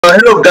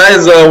Hello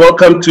guys,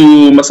 welcome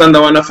to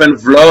Masandawana Fan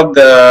vlog.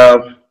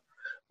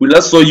 We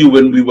last saw you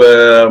when we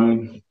were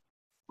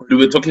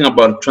talking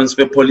about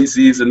transfer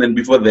policies, and then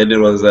before that there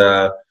was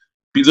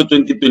PISO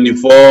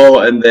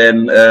 2024, and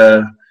then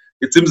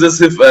it seems as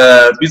if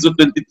PISO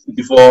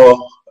 2024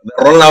 the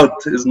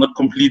rollout is not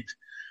complete.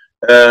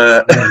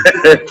 And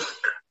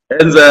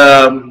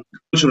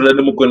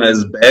Rulani Mokwena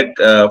is back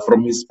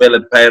from his spell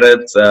at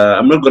Pirates.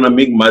 I'm not gonna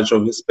make much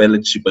of his spell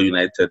at Shippa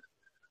United.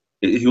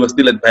 He was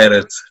still at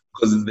Pirates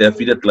because it's their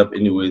affiliate club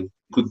anyway.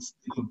 Could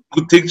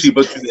take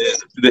Chiba to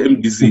the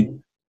MDC,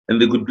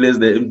 and they could place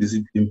the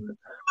MDC team.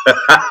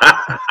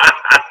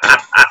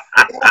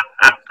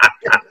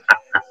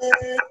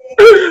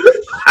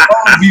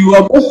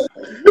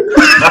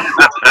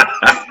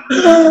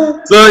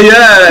 So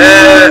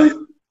yeah,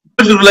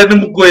 Rulani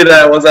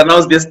Mokwena was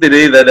announced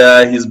yesterday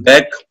that he's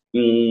back.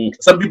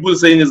 Some people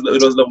saying it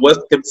was the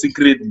worst kept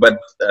secret, but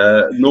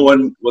no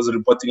one was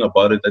reporting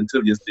about it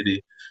until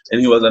yesterday, and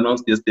he was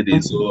announced yesterday.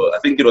 So I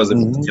think it was a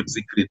kept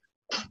secret.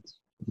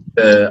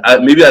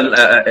 Maybe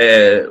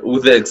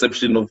with the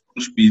exception of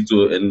Push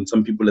Pito and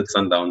some people at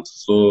Sundowns.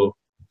 So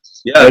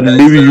yeah, and guys,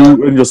 maybe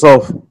you and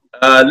yourself.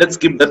 Let's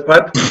skip that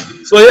part.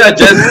 So yeah,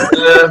 just.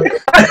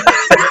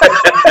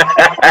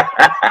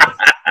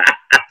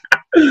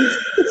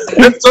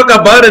 Let's talk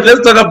about it.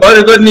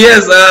 And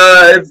yes,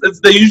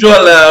 it's the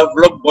usual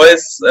vlog,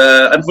 boys.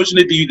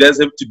 Unfortunately, you guys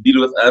have to deal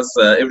with us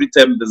every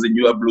time there's a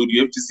new upload.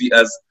 You have to see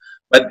us,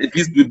 but at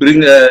least we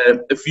bring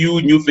a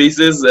few new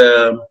faces.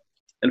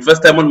 And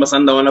first time on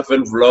Masandawana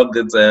Fan vlog,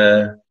 it's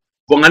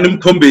Bonganim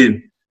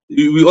Tombeni.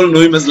 We all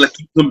know him as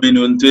Lucky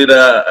Tombeni on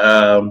Twitter.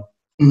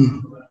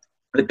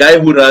 The guy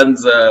who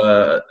runs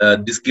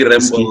Disky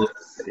Ramble,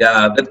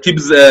 yeah, that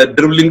keeps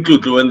dribbling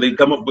Cluto when they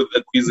come up with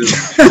the quizzes.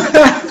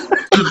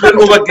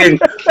 Over King,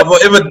 I've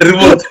ever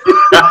dribbled.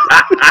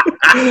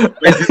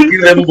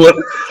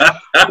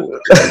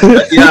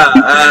 Yeah,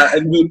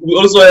 and we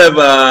also have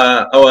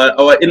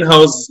our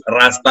in-house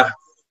Rasta.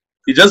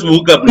 He just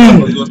woke up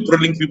now. He was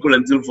trolling people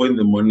until 4 in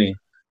the morning.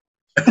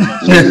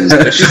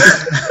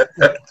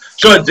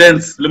 Sure,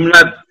 gents,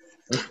 Limnat.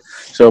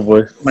 Sure,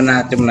 boy.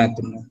 Manat.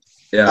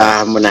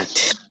 Yeah.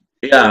 Manat.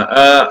 Yeah,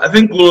 I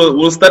think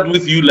we'll start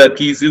with you,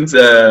 Lucky, since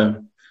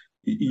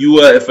you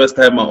are a first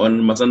timer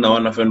on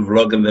Masandawana Fan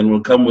vlog, and then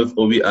we'll come with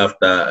Obi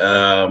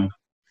after.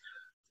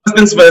 First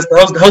things first,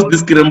 how's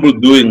this Ramble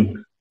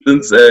doing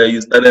since you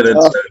started it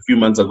a few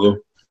months ago?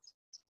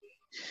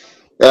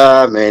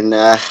 Man,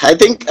 I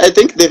think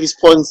the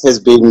response has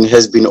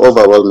been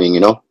overwhelming. You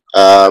know,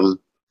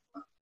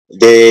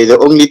 the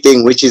only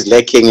thing which is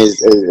lacking is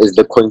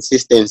the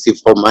consistency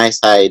from my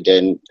side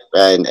and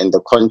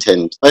the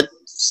content. But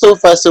so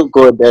far so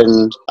good,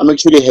 and I'm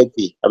actually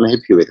happy. I'm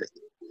happy with it.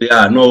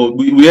 Yeah, no,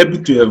 we're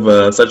happy to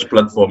have such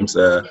platforms.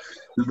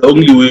 It's the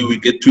only way we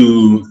get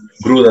to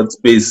grow that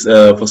space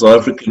for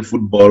South African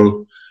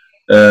football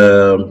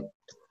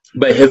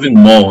by having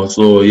more.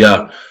 So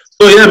yeah,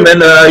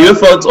 man, your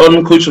thoughts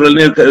on Coach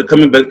Rulani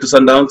coming back to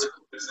Sundowns?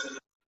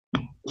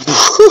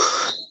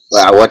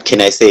 Well, what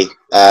can I say?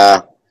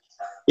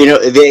 You know,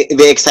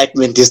 the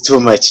excitement is too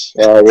much.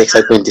 The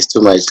excitement is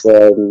too much.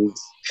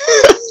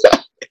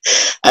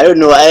 I don't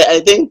know.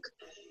 I think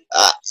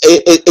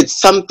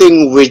it's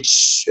something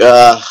which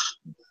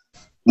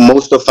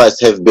most of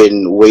us have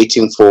been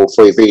waiting for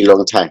a very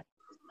long time,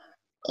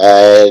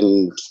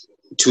 and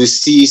to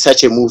see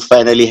such a move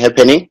finally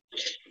happening,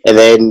 and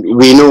then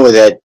we know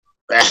that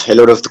a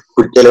lot of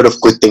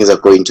good things are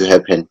going to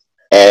happen.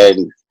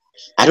 And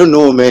I don't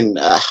know, man.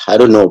 I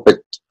don't know, but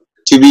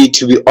to be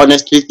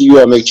honest with you,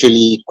 I'm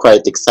actually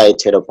quite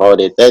excited about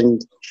it, and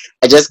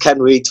I just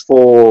can't wait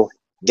for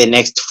the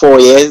next 4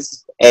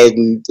 years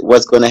and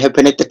what's going to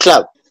happen at the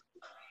club.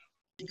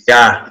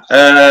 Yeah.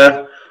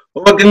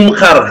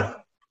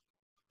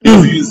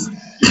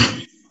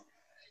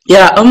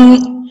 Yeah,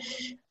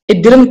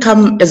 it didn't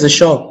come as a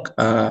shock,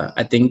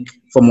 I think,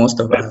 for most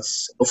of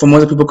us, or for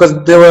most people, because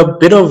there were a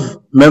bit of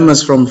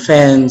murmurs from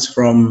fans,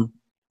 from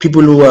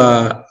people who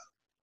are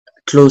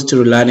close to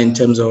Rulani in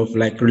terms of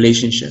like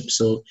relationships.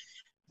 So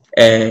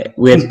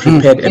we had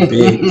prepared a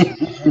bit,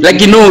 like,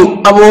 you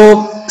know,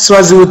 our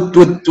Swazi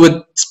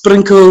would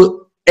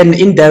sprinkle an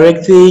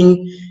indirect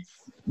thing.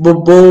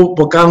 Bobo,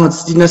 Bokang,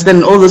 you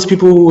understand, all those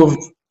people who have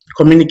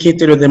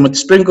communicated with them would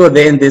sprinkle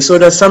there and there. So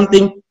there's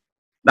something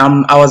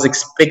I was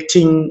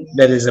expecting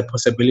that is a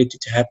possibility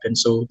to happen.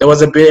 So there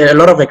was a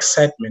lot of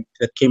excitement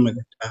that came with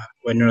it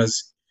when it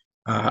was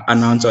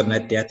announced on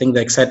that day. I think the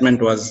excitement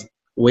was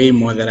way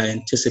more than I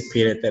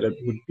anticipated that it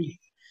would be.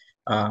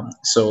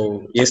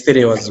 So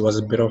yesterday was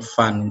a bit of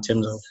fun in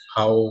terms of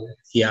how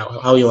he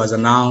was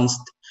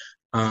announced,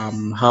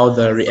 how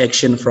the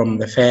reaction from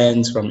the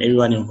fans, from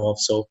everyone involved.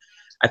 So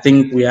I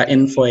think we are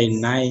in for a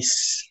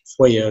nice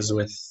 4 years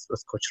with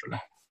Coach Rulani.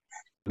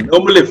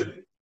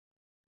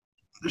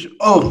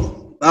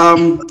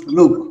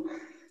 Look,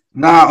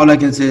 now all I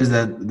can say is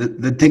that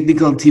the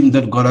technical team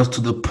that got us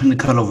to the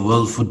pinnacle of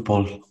world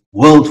football,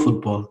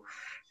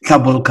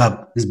 Club World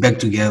Cup, is back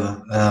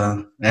together.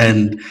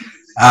 And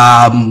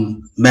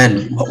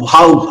Man,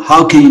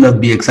 how can you not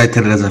be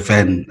excited as a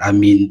fan? I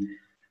mean,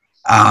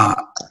 uh,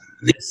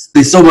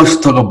 there's so much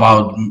to talk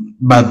about,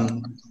 but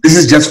this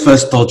is just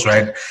first thoughts,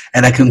 right?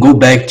 And I can go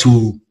back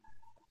to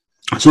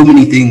so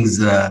many things.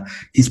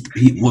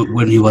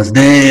 When he was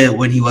there,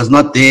 when he was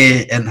not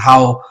there, and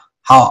how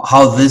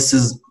this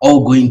is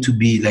all going to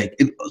be like.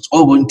 It's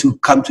all going to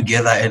come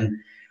together, and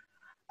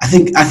I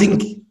think,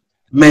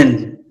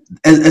 man,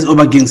 as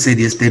Obagin said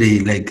yesterday,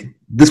 like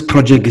this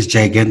project is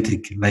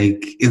gigantic.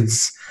 Like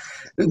it's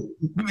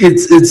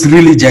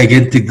really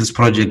gigantic. This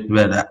project,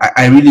 man.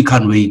 I really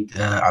can't wait.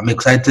 I'm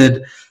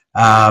excited.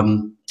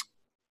 Um,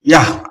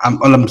 yeah,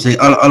 all I'm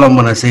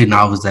gonna say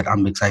now is that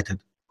I'm excited.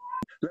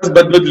 Last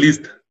but not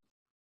least,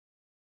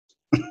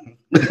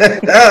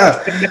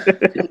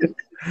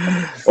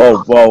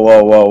 Oh wow,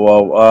 wow,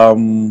 wow, wow.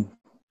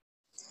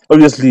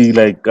 Obviously,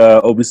 like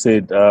Obi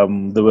said,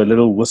 there were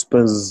little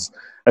whispers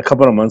a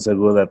couple of months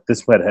ago that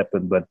this might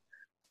happen, but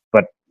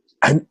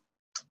I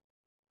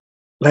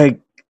like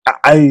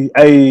I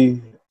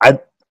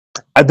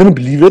I didn't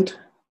believe it.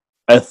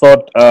 I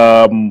thought,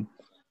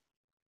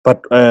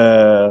 but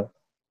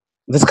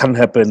this can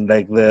happen.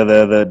 Like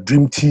the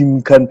dream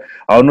team can.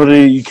 I don't know.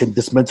 You can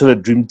dismantle a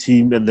dream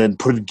team and then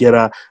put it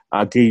together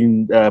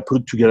again.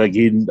 Put it together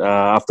again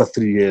after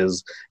 3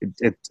 years.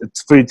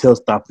 It's fairy tale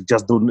stuff. It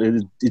just don't.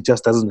 It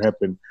just doesn't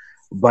happen.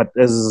 But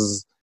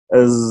as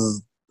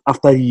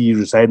after he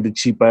resigned the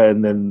cheaper,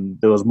 and then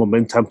there was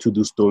momentum to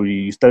the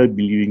story. He started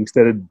believing,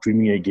 started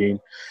dreaming again,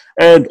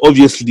 and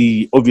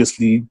obviously, it's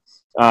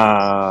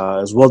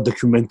well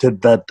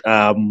documented that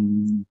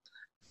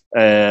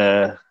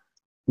uh,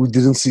 we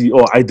didn't see,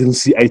 or I didn't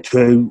see eye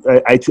to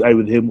eye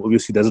with him.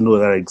 Obviously, he doesn't know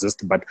that I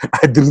exist, but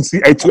I didn't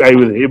see eye to eye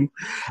with him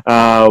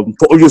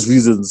for obvious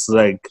reasons.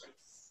 Like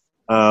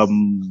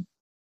um,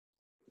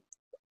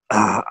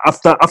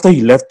 after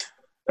he left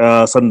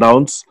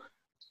Sundowns,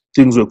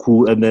 things were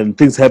cool, and then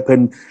things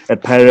happened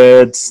at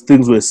Pirates.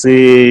 Things were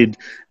said,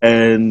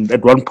 and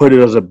at one point it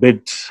was a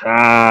bit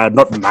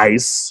not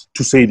nice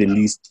to say the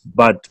least.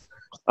 But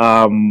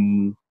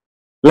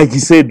like he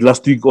said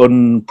last week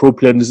on Pro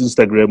Plan's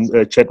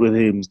Instagram chat with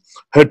him,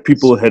 hurt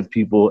people,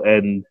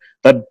 and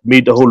that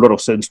made a whole lot of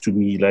sense to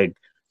me. Like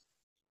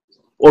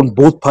on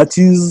both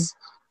parties,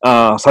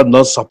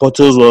 Sundowns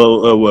supporters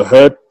were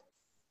hurt.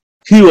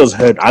 He was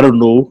hurt. I don't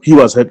know. He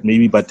was hurt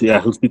maybe, but yeah,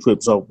 he'll speak for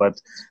himself. But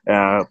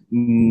uh,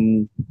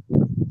 mm,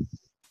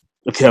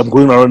 okay, I'm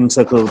going around in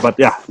circles. But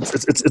yeah,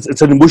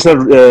 it's an emotional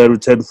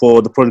return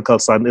for the prodigal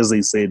son, as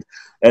they said,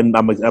 and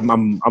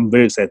I'm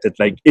very excited.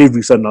 Like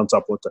every Sundown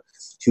supporter,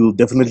 he will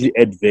definitely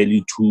add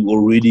value to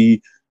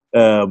already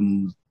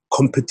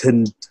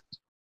competent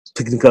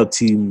technical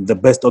team, the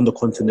best on the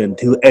continent.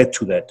 He'll add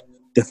to that.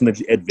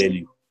 Definitely add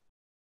value.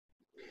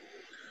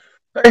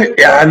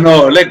 yeah,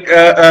 no, like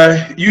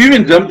you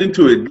even jumped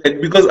into it, like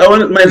because I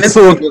wanted my next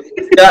So point was,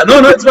 yeah,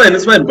 no, it's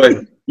fine,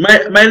 boy.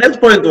 My next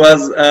point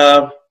was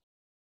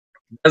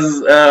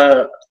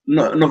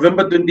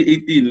November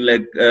 2018,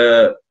 like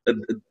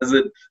does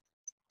it?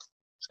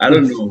 I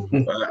don't know,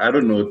 I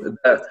don't know.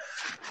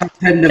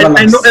 Ten never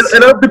I know lasts. a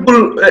lot of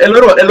people, a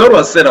lot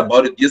was said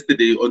about it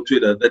yesterday on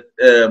Twitter that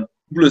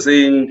people are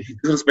saying he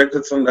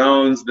disrespected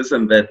Sundowns, this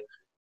and that.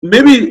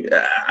 Maybe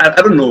I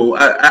don't know.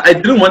 I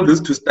didn't want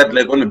this to start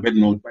like on a bad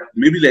note, but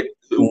maybe like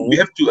we mhm,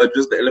 have to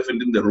address the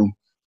elephant in the room.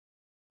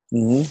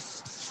 mhm.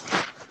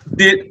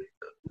 Did,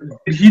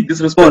 did he Go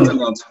disrespect on.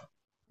 Sundowns?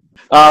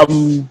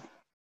 Um,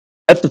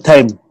 at the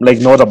time,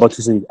 like I was about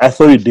to say, I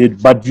thought you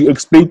did, but you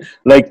explained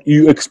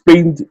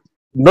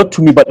not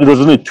to me, but it was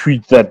on a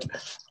tweet that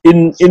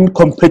in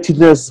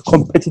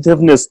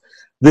competitiveness,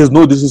 there's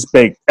no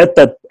disrespect. At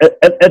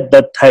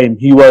that time,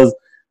 he was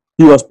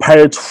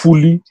Pirates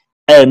fully,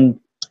 and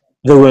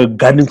they were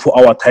gunning for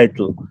our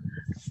title.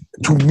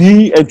 To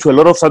me and to a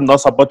lot of Sundown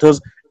supporters,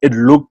 it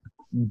looked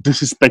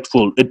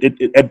disrespectful. At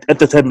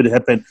the time it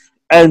happened,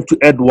 and to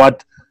add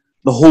what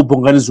the whole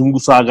Bongani Zungu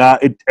saga,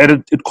 it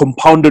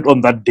compounded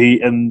on that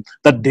day, and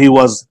that day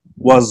was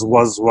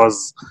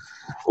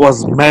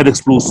mad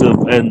explosive,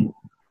 and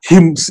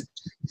him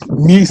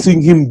me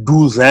seeing him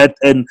do that,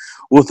 and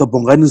with the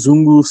Bongani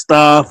Zungu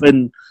stuff,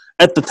 and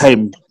at the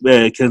time,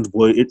 Ken's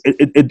boy,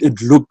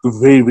 it looked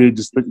very, very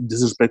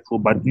disrespectful.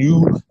 But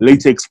you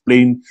later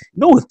explained,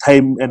 with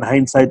time and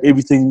hindsight,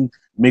 everything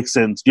makes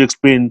sense. You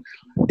explain,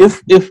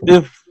 if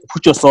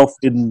put yourself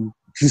in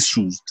his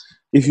shoes,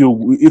 if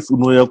you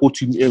know you're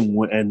coaching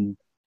and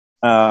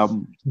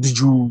did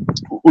you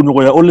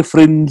were only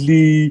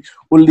friendly,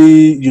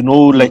 only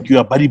like you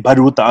are buddy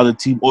with the other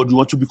team, or do you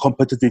want to be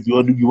competitive?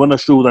 You want to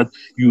show that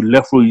you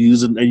left for a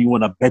reason and you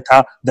want to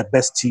better the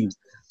best team.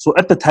 So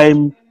at the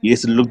time,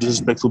 yes, it looked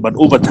disrespectful, but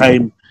over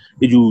time,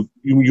 you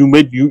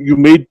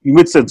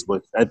made sense.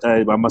 But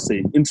I must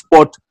say, in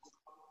sport,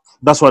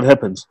 that's what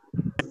happens.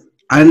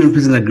 I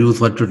 100% agree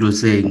with what Toto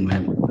was saying,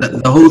 man.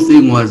 The whole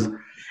thing was,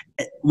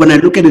 when I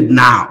look at it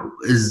now,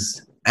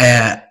 is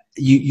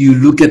you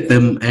look at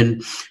them,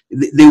 and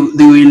they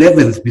were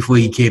 11th before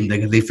he came.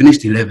 Like they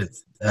finished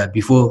 11th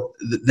before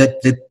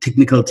that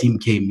technical team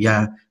came.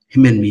 Yeah,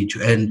 him and me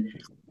too. And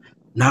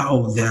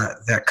now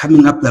they're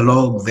coming up the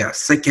log, they're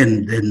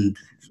second, and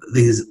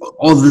there's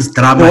all this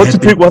drama. They want to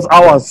take what's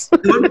ours.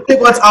 They want to take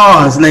what's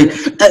ours. Like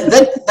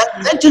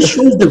that just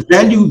shows the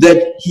value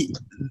that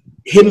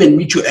him and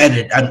Michu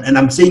added, and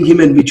I'm saying him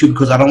and Michu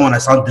because I don't want to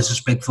sound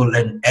disrespectful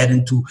and add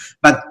into,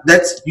 but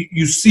that's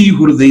you see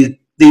who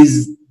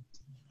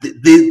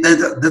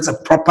that's a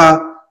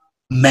proper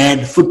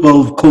mad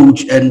football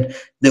coach, and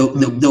they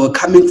were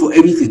coming for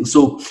everything.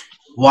 So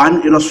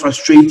one, it was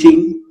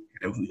frustrating.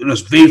 It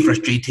was very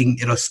frustrating.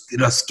 It was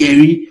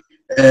scary,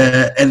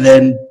 and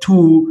then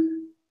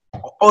two,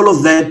 all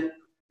of that,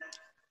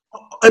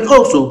 and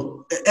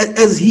also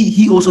as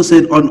he also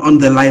said on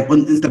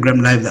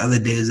Instagram live the other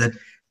day, is that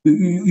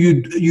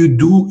you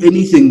do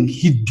anything.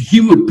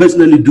 He would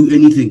personally do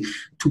anything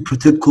to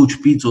protect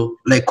Coach Pito,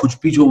 like Coach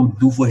Pito would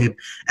do for him,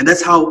 and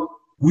that's how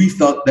we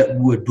felt that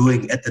we were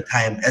doing at the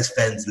time as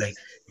fans, like,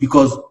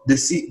 because it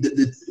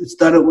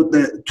started with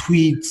the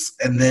tweets,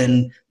 and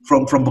then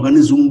from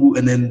Bongani Zungu,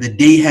 and then the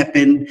day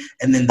happened,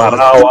 and then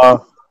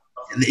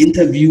the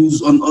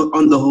interviews on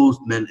the host,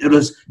 man. It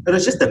was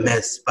just a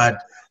mess,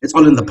 but it's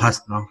all in the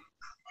past now.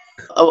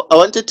 I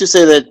wanted to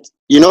say that,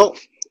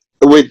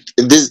 with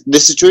this, the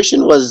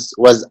situation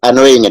was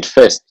annoying at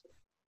first,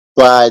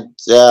 but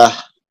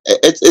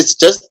it's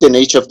just the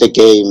nature of the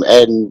game,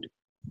 and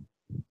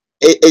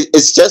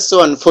it's just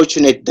so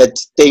unfortunate that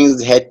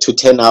things had to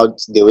turn out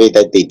the way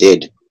that they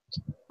did.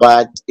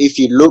 But if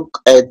you look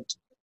at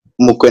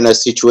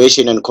Mokwena's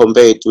situation and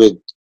compare it with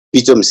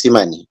Pito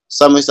Msimani,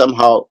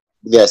 somehow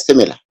they are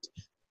similar.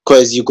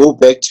 Because you go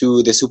back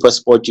to the Super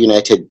Sport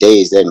United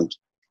days, and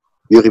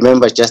you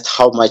remember just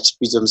how much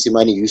Pito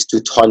Msimani used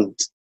to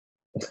taunt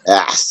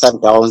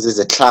Sundowns as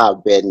a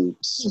club and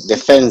the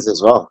fans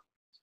as well.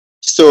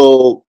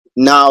 So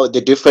now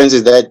the difference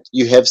is that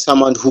you have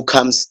someone who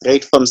comes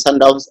straight from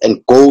Sundowns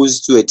and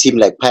goes to a team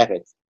like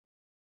Pirates.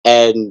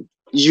 And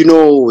you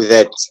know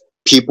that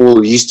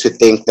people used to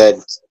think that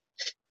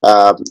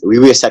we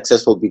were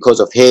successful because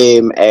of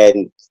him,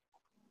 and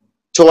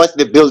towards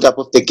the build-up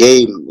of the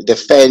game, the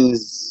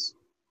fans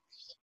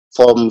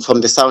from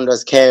the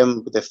Sounders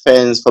camp, the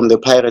fans from the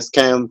Pirates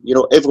camp,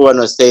 everyone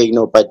was saying,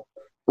 no, but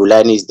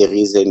Rulani is the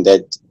reason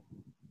that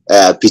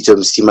Pito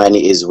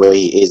Msimani is where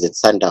he is at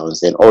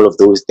Sundowns, and all of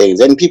those things.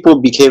 And people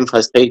became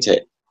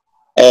frustrated.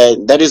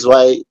 And that is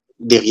why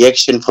the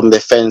reaction from the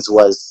fans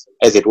was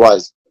as it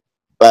was.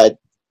 But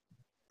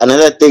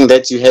another thing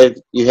that you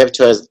have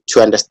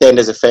to understand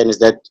as a fan is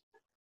that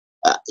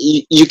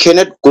you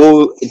cannot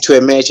go to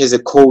a match as a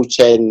coach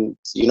and,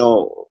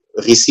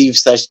 receive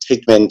such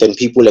treatment and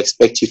people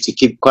expect you to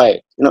keep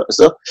quiet.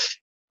 So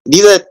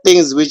these are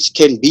things which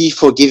can be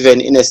forgiven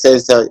in a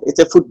sense that it's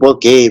a football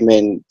game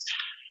and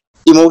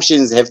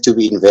emotions have to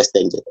be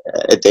invested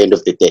at the end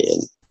of the day.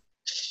 And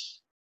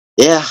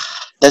yeah,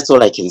 that's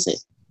all I can say.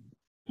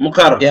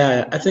 Mukar.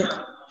 Yeah, I think.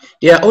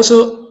 Yeah,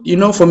 also,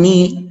 for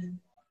me,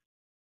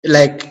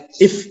 like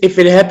if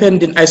it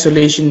happened in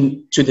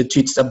isolation to the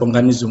tweets of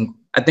Bongani Zungu,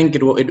 I think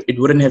it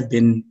wouldn't have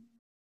been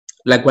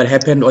like what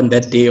happened on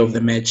that day of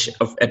the match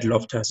at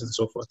Loftus and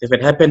so forth. If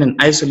it happened in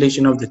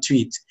isolation of the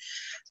tweets,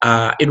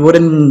 it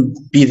wouldn't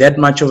be that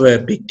much of a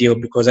big deal,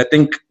 because I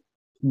think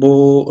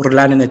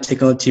Rulani and the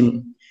technical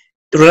team,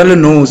 Rulani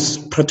knows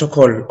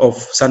protocol of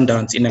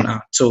Sundowns in and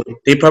out. So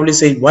they probably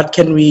say, what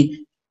can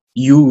we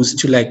use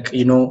to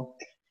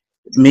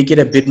make it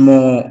a bit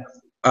more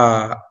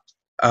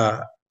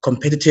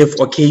competitive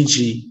or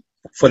cagey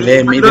for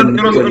them? It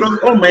was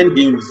all mind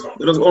games.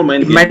 It was all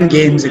mind games. Mind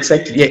games,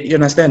 exactly. Yeah, you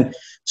understand.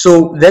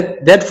 So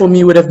that for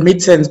me would have made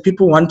sense.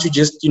 People want to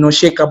just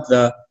shake up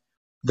the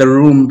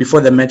room before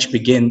the match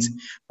begins.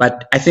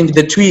 But I think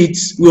the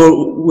tweets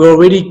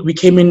we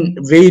came in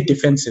very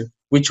defensive,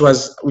 which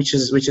was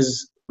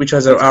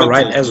our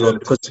right as well,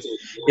 because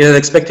it was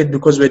expected,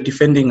 because we're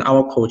defending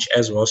our coach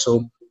as well.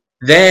 So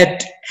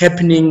that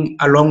happening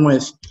along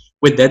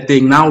with that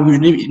thing, now we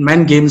need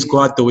man games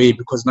go out the way,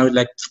 because now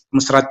like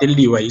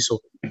Musratelli, so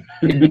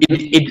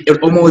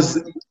it almost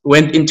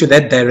went into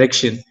that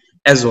direction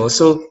as well.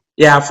 So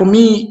yeah, for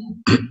me,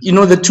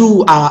 the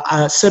two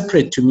are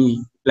separate to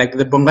me. Like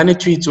the Bongani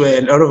tweets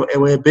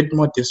were a bit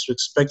more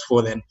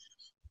disrespectful than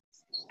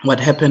what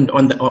happened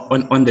on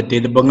the day.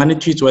 The Bongani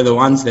tweets were the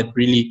ones that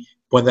really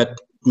bothered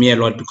me a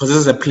lot, because this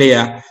is a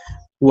player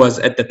who was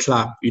at the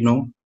club,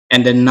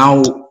 and then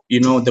now,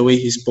 the way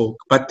he spoke.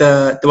 But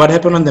what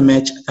happened on the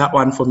match, that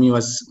one for me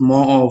was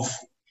more of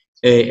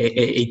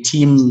a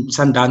team,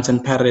 Sundowns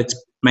and Pirates,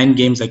 mind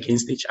games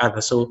against each other.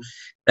 So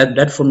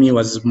that for me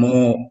was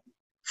more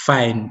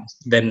fine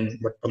than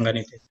what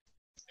Bongani did.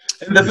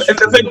 And the fact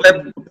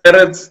that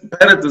Pirates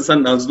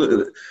and Sundowns,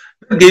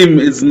 that game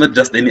is not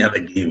just any other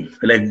game.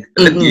 Like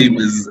that game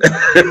is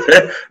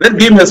that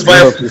game has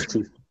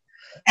 5.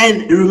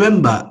 And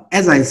remember,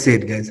 as I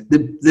said, guys,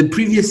 the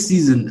previous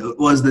season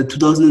was the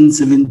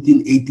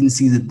 2017-18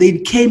 season. They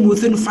came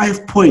within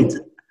 5 points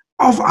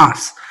of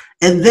us.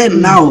 And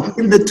then now,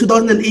 in the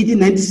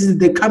 2018-19 season,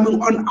 they're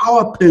coming on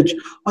our pitch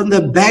on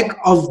the back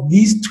of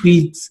these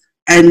tweets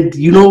And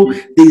you know,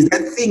 there's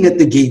that thing at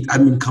the gate. I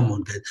mean, come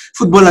on, guys.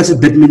 Football is a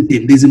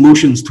badminton. There's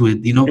emotions to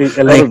it, you know.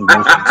 A lot of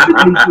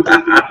emotions.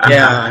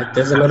 Yeah,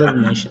 there's a lot of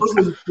emotions.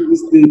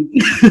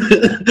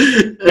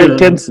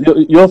 Kent,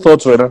 your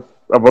thoughts, Rena,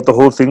 about the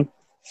whole thing?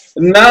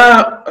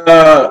 Now,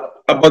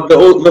 about the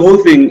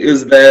whole thing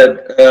is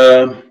that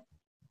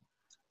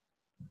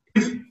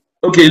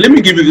okay. Let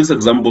me give you this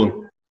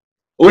example.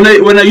 When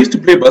I used to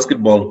play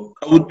basketball,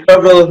 I would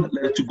travel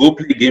to go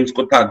play games.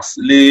 Kotax,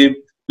 Neo.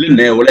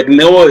 Like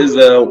Neo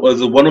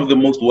was one of the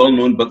most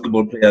well-known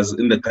basketball players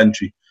in the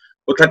country.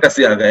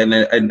 Otakasiaga,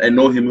 and I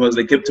know him. He was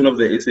the captain of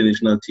the SA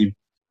national team.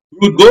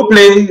 We would go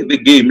play the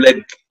game.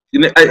 Like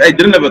I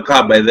didn't have a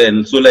car by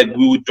then, so like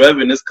we would drive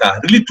in his car.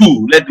 Really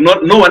two, like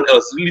no one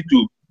else. Really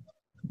two.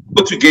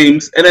 Go to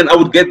games, and then I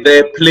would get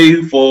there,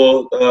 play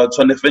for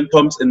Tshwane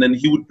Phantoms, and then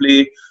he would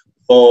play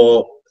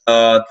for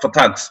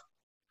Tax.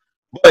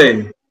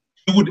 Boy,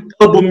 he would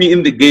elbow me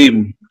in the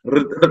game.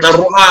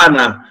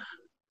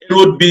 It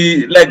would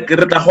be like, and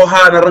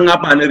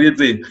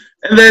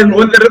then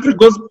when the referee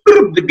goes,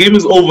 the game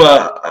is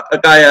over.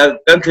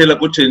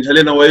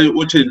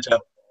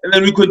 And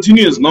then we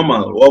continue as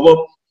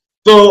normal.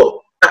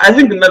 So I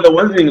think another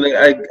one thing like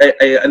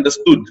I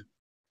understood.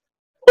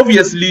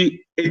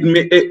 Obviously,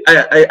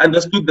 I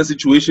understood the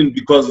situation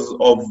because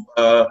of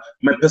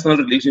my personal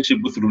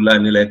relationship with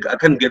Rulani. Like I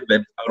can't get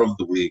that out of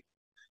the way.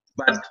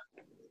 But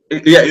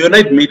yeah,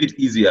 United made it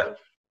easier.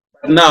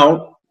 But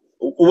now,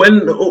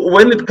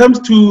 when it comes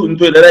to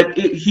like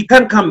he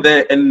can't come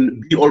there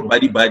and be all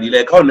buddy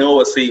like how Neo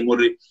was saying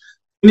already.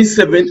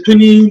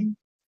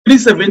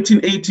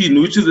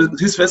 2017-18, which is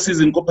his first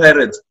season in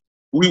Pirates,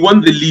 we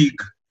won the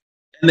league,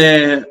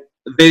 and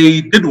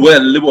they did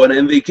well,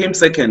 and they came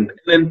second. And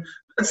then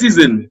that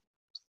season,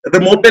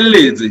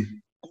 Remopeleze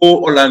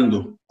go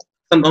Orlando,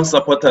 Sundowns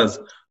supporters,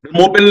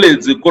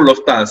 Remopeleze go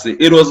Loftus.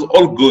 It was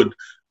all good,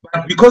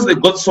 but because they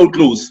got so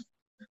close,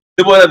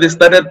 they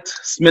started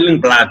smelling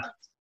blood.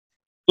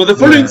 So the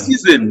following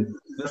season,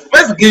 the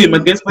first game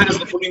against Pirates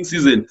the following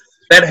season,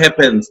 that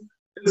happens.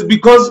 It's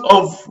because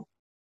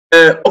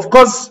of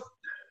course,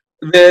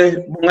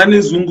 the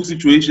Bongani Zungu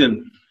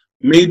situation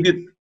made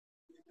it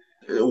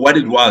what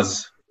it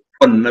was,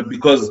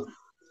 because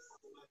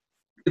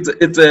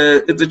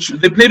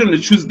they played on a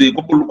Tuesday,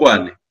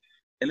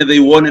 and they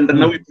won, and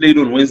now we played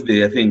on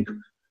Wednesday, I think.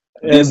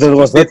 And there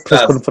was that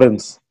press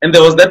conference. And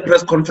there was that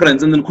press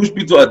conference, and then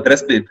Kushpito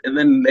addressed it, and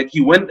then like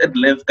he went at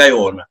length,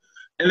 Kayona.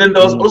 And then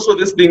there was also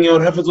this thing,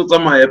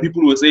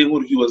 people were saying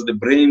he was the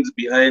brains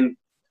behind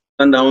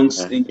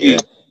Sundowns in game.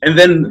 And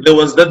then there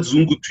was that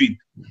Zungu tweet.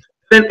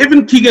 Then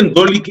even Keegan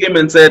Dolly came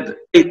and said,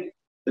 hey,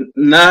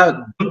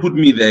 nah, don't put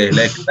me there.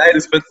 Like, I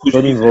respect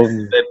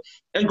Kushpito.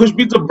 And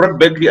Kushpito brought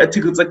back the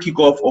article, it's a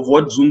kickoff of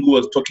what Zungu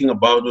was talking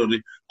about. Or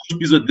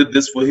Kushpito did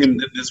this for him,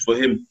 did this for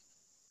him.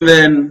 And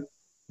then,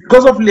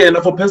 because of Liana,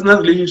 for personal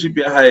relationship,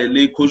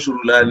 Coach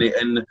Rulani,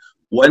 and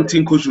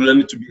wanting Coach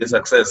Rulani to be a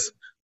success,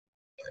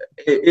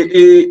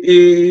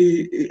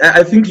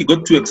 I think he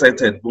got too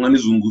excited. Bongani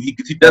Zungu, he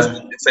does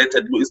get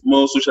excited. It's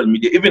more social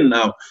media. Even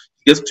now,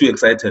 he gets too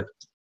excited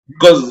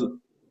because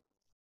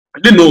I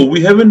don't know.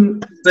 We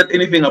haven't said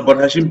anything about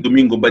Hashim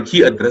Domingo, but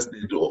he addressed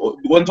it.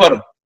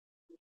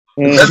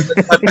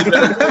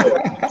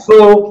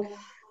 So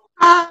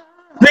I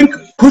think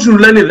Coach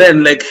Rulani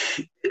then, like,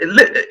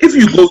 if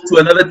you go to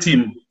another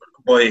team,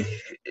 boy,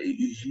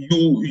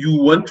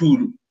 you want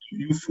to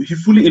he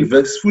fully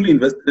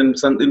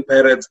invested in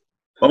Pirates.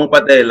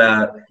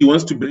 He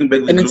wants to bring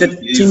back the and it's a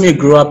team he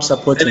grew up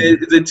supporting.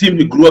 And it's a team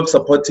he grew up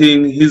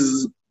supporting.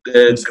 His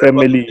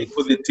family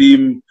for the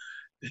team.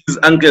 His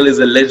uncle is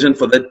a legend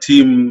for that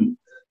team.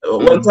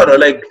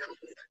 Like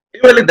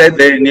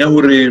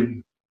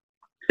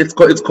it's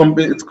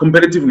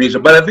competitive nature.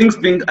 But I think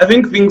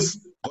things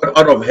got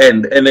out of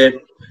hand. And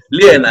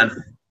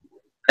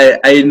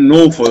I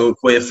know for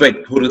a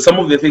fact some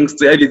of the things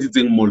they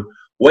did more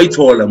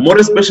Whitewaller, more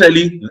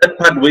especially that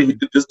part where he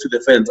did this to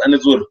the fans and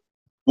it's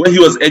where he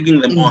was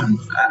egging them on.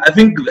 I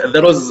think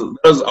that was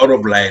out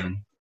of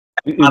line.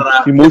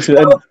 Emotion.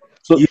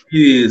 So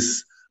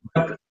yes,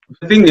 but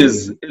the thing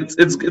is, it's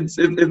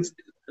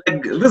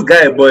like this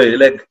guy, boy.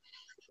 Like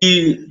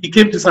he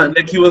came to Sun,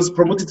 like he was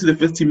promoted to the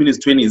first team in his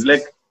 20s.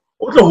 Like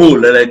what a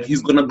whole, like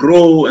he's gonna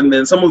grow, and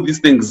then some of these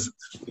things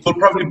will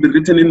probably be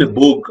written in a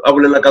book.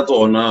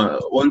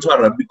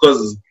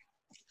 Because.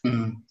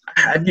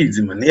 I did,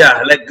 man.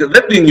 Yeah, like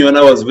that thing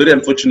was very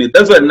unfortunate.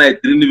 That's why I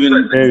didn't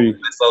even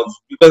myself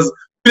because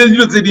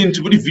you said in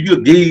video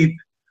date.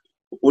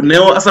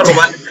 Neo asa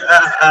roba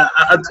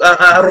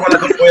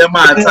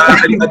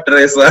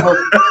address.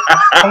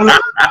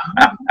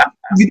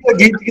 Video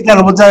date kita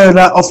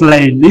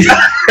offline.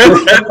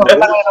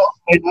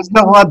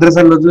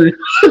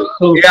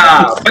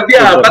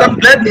 But I'm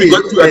glad we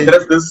got to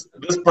address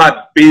this part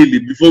barely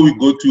before we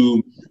go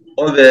to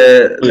all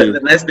the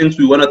nice things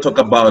we want to talk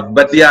about.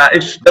 But yeah,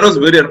 that was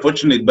very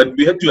unfortunate, but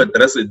we had to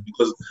address it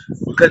because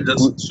we can't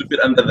just sweep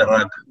it under the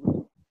rug.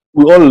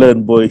 We all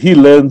learn, boy. He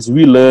learns,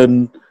 we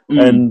learn,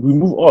 and we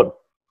move on.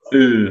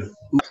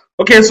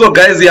 Okay, so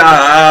guys,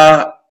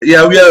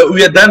 yeah,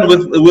 we are done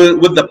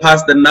with the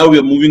past, and now we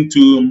are moving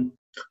to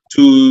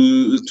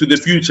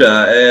the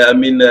future. I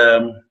mean,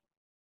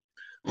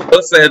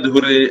 Paul said,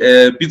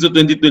 Pizza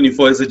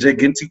 2024 is a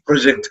gigantic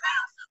project,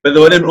 but the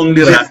one and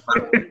only Rasta.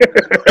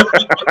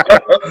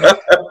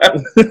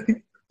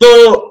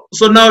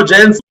 So now,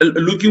 gents,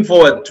 looking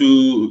forward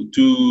to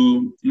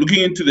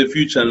looking into the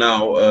future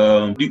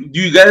now. Do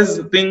you guys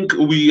think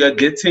we are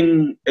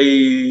getting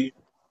a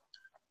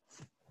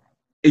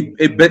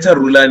better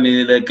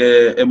Rulani, like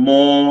a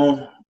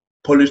more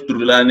polished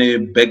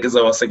Rulani back as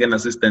our second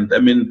assistant? I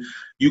mean,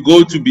 you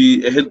go to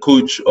be a head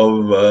coach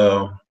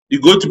of,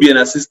 you go to be an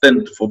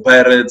assistant for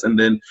Pirates, and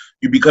then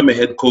you become a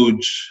head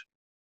coach,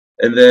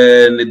 and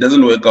then it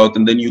doesn't work out,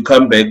 and then you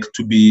come back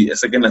to be a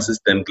second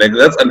assistant. Like,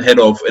 that's unheard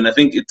of, and I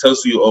think it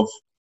tells you of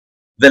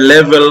the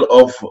level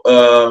of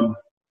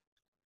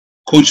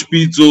Coach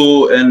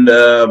Pito and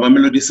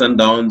Mamelodi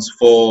Sundowns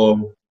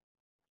for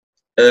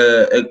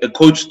a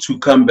coach to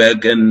come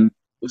back and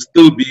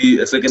still be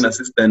a second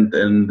assistant.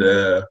 And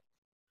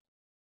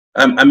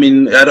I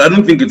mean, I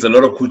don't think it's a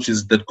lot of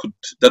coaches that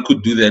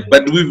could do that,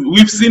 but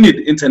we've seen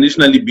it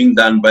internationally being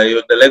done by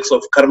the likes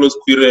of Carlos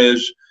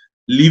Queiroz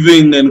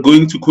leaving and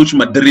going to coach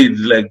Madrid,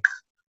 like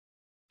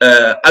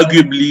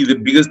arguably the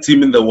biggest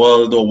team in the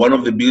world, or one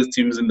of the biggest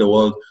teams in the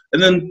world,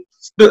 and then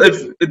still,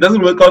 if it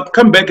doesn't work out,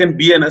 come back and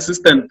be an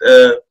assistant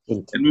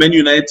in Man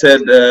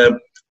United.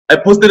 I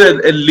posted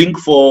a link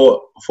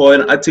for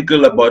an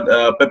article about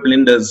Pep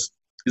Linders.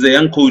 He's a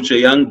young coach, a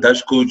young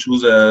Dutch coach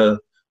who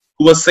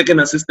was second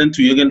assistant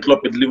to Jurgen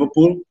Klopp at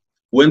Liverpool.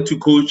 Went to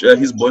coach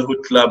his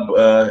boyhood club,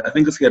 I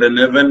think it's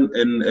Herenveen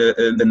in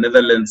the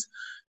Netherlands,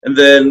 and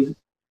then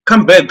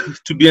come back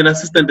to be an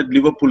assistant at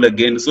Liverpool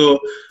again. So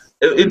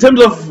in terms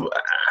of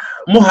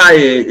more high,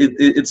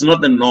 it's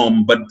not the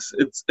norm, but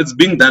it's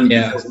being done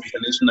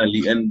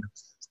internationally. And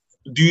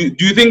do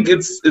you think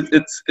it's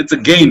a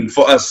gain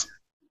for us?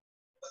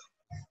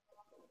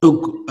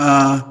 Look,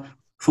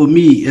 for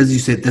me, as you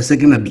said, the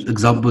second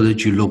example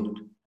that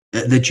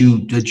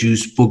you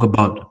spoke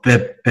about,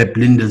 Pep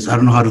Linders. I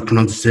don't know how to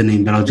pronounce his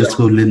surname, but I'll just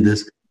call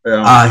Linders.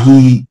 Yeah.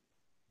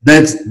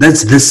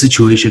 That's this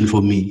situation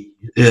for me.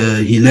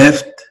 He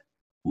left,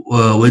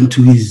 went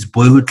to his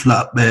boyhood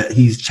club,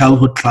 his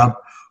childhood club,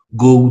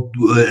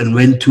 and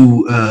went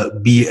to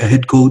be a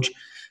head coach,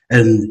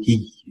 and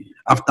he,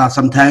 after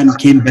some time,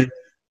 came back.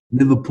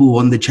 Liverpool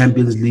won the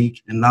Champions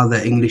League, and now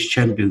they're English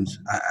champions.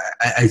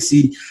 I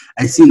see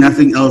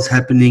nothing else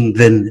happening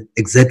than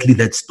exactly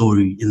that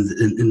story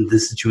in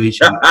this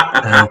situation.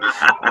 Like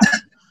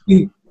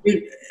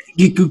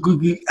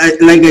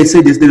I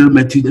said yesterday on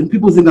my tweet, and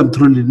people think I'm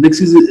trolling. Next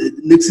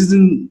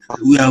season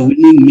we are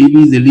winning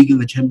maybe the league and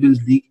the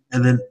Champions League,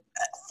 and then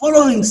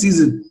following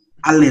season,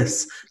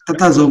 Alice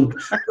Tatazong.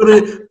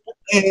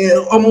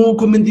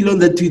 Commenting on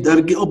that tweet,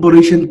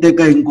 Operation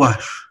Teka in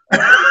Kwash.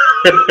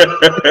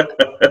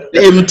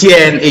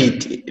 MTN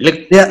 8.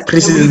 Look, yeah,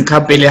 President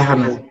Kapele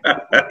Hano.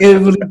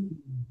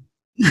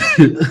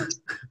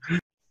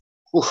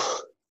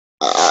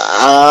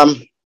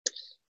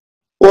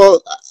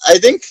 Well, I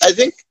think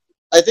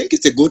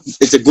it's a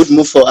good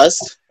move for us.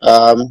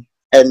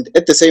 And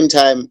at the same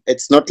time,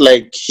 it's not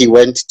like he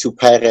went to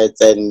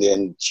Pirates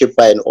and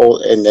Chippa and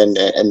all and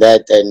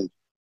that, and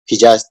he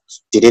just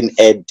didn't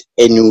add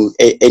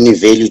any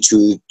value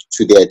to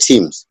their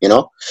teams, you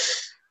know.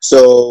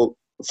 So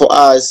for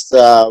us,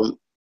 I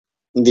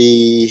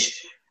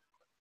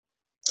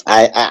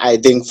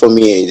think for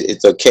me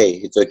it's okay.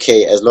 It's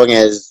okay as long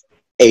as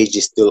age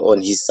is still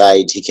on his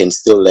side. He can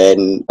still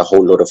learn a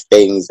whole lot of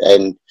things,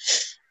 and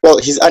well,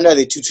 he's under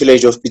the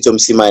tutelage of Pito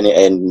Msimane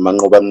and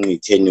Mangoba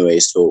Mngiti anyway,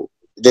 so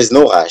there's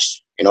no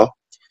rush, you know.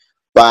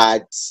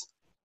 But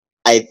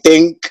I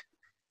think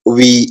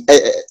we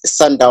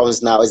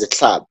Sundowns now as a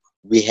club,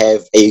 we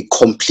have a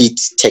complete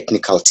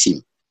technical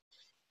team,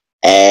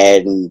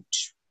 and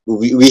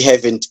we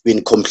haven't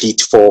been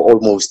complete for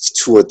almost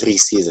 2 or 3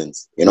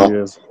 seasons, you know.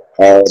 Yes.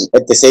 And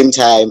at the same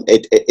time,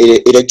 it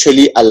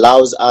actually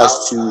allows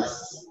us to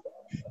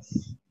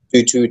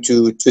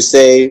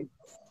say,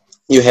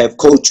 you have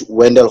Coach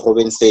Wendell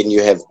Robinson,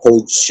 you have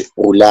Coach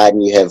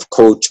Rulani, you have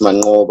Coach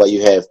Mangoba,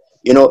 you have,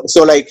 you know,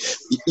 so like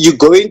you're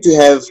going to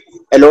have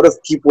a lot of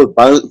people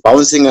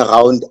bouncing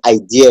around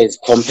ideas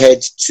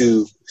compared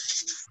to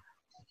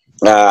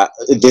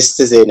this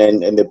season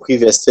and the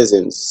previous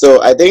seasons.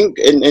 So I think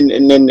in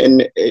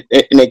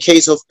a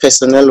case of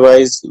personnel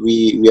wise,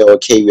 we are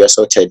okay, we are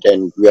sorted,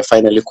 and we are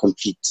finally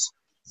complete.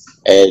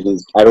 And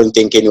I don't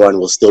think anyone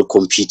will still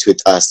compete with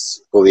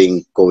us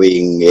going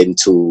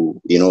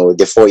into, you know,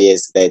 the 4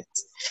 years that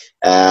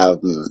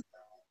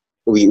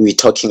we're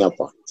talking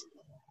about.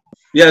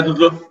 Yeah,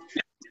 Dudu.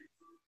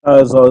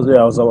 I was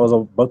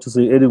about to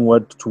say, adding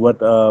to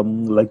what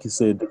like you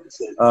said,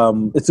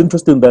 it's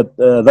interesting that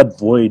that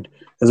void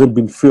hasn't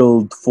been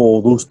filled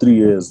for those 3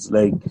 years.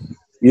 Like,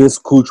 yes,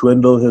 Coach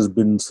Wendell has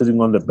been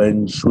sitting on the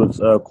bench with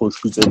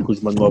Coach Pizza and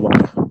Coach Mangoba,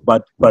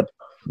 but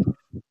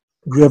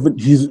we haven't.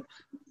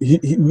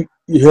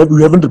 We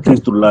haven't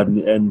replaced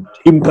Rulani, and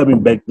him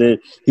coming back there,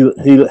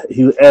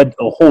 he'll add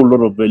a whole lot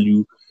of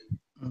value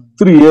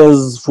 3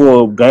 years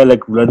for a guy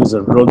like Rulani is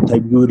a long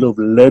time. You will have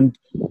learned.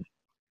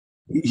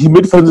 He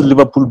made friends in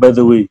Liverpool, by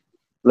the way.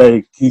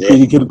 Like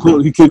he can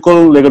call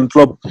Jurgen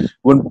Klopp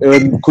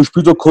when Coach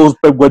Peter calls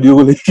Pep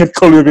Guardiola. He can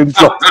call Jurgen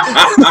Klopp.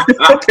 He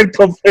can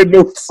compare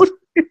notes.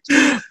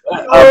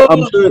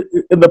 I'm sure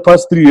in the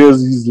past 3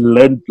 years he's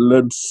learned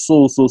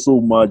so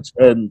much.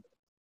 And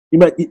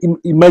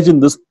imagine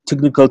this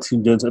technical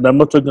team, gents. And I'm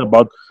not talking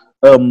about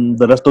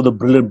the rest of the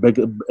brilliant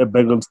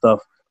background stuff.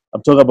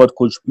 I'm talking about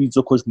Coach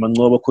Pizzo, Coach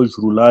Mangoba, Coach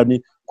Rulani,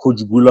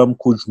 Coach Gulam,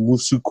 Coach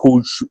Musi,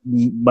 Coach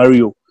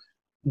Mario.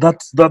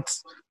 That's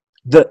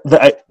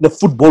the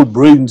football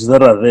brains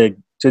that are there,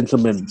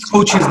 gentlemen.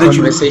 Coaches that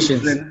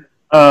Conversations.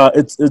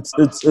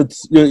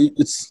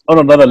 It's on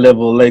another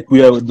level. Like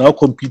we are now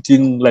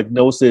competing, like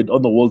Neo said,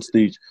 on the world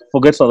stage.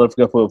 Forget South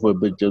Africa for a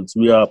bit, gents.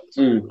 We are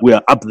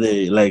up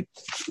there. Like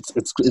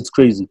it's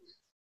crazy.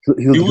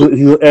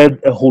 He'll add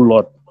a whole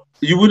lot.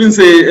 You wouldn't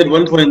say at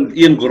one point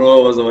Ian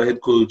Gorowa was our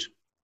head coach.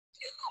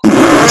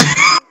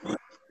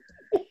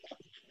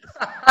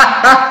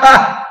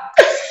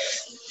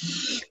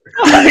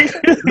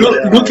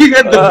 Looking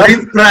at the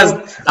brain trust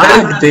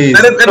that is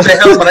at the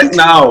helm right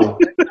now.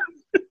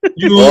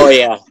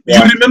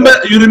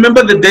 You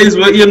remember the days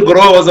where Ian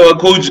Gorowa was our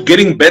coach,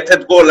 getting better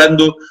at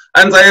Orlando,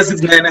 and Zaya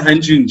 6'9"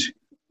 Hanchinj.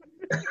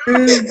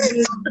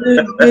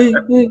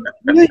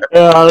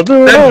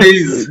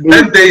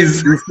 That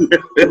days.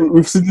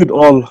 We've seen it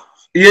all.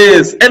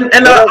 Yes, and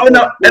I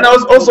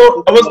was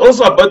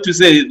also about to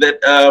say that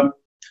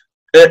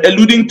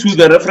alluding to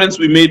the reference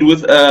we made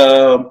with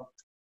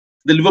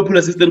the Liverpool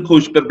assistant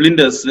coach Pep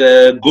Linders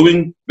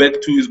going back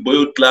to his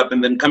boyhood club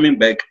and then coming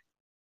back.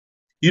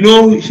 You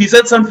know, he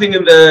said something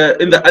in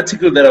the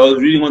article that I was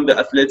reading on The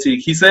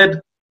Athletic. He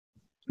said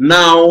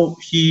now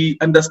he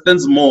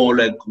understands more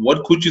like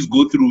what coaches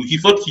go through. He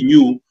thought he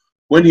knew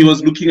when he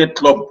was looking at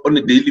Klopp on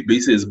a daily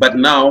basis, but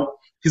now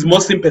he's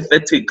more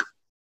sympathetic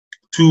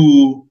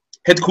to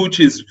head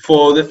coaches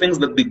for the things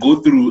that they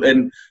go through,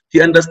 and he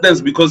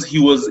understands because he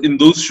was in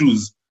those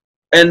shoes.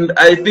 And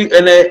I think,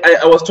 and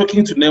I was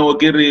talking to Neo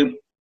Gere,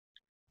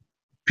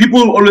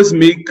 people always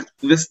make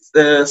this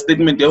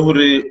statement,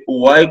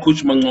 why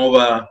Coach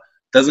Mangova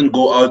doesn't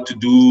go out to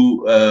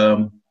do,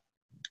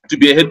 to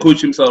be a head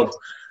coach himself.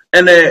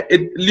 And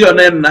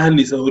Leonel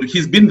Nahani,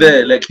 he's been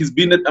there, like he's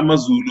been at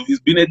Amazulu,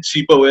 he's been at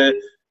Chipa where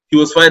he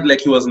was fired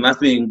like he was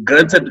nothing.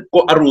 Granted,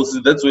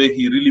 that's where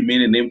he really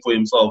made a name for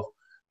himself.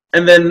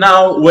 And then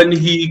now when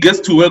he gets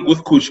to work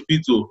with Coach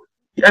Pito,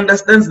 he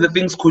understands the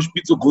things Coach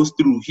Pito goes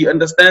through. He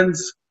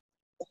understands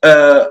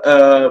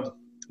the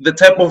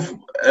type of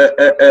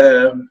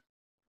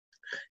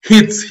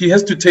hits he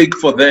has to take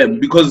for them,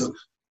 because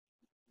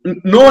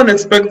no one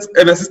expects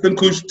an assistant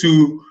coach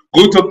to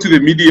go talk to the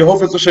media.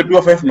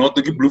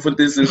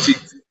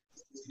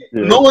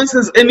 No one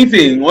says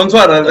anything.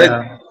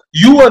 Like,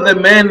 you are the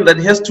man that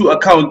has to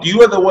account.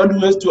 You are the one who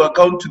has to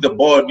account to the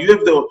board. You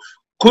have the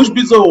Coach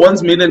Pizzo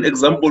once made an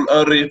example.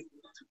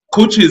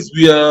 Coaches,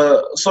 we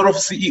are sort of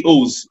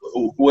CEOs,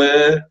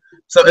 where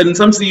and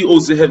some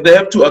CEOs they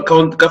have to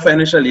account the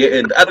financial year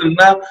end. I don't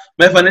know,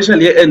 my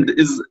financial year end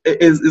is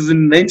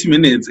in 90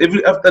 minutes.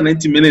 After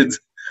 90 minutes,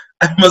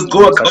 I must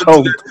go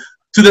account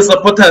to the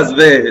supporters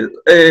there.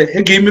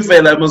 Hey, game me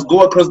fail, I must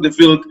go across the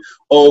field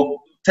or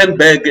 10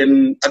 back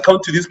and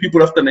account to these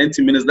people after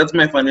 90 minutes. That's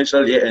my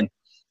financial year end.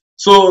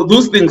 So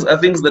those things are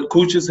things that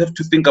coaches have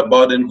to think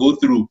about and go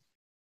through.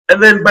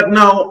 And then, but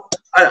now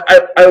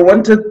I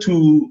wanted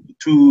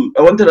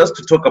us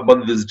to talk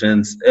about this,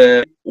 gents.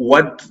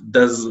 What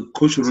does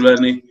Coach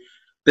Rulani,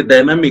 the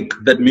dynamic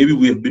that maybe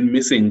we have been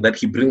missing, that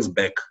he brings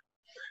back,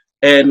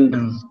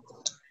 and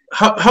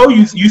how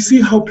you see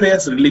how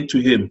players relate to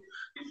him.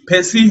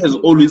 Percy has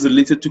always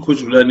related to Coach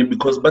Rulani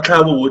because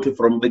Batabo working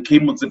from the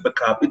K-Motsepe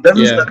Cup. It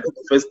doesn't start with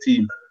the first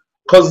team,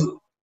 because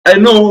I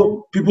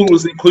know people will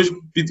say Coach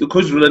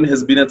Rulani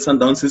has been at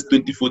Sundowns since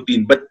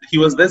 2014, but he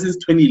was there since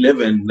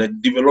 2011, like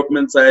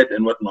development side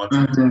and whatnot.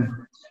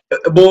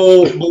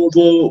 Bo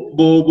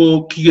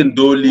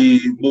Kigandoli,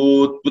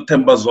 Bo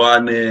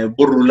Tembazwane,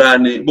 Bo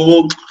Rulani,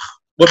 Bo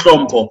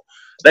Tompo.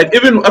 Like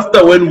even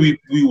after when we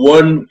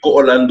won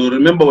Orlando,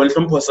 remember when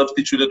Tompo was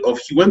substituted off,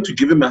 he went to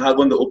give him a hug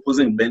on the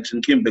opposing bench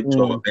and came back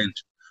to our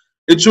bench.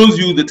 It shows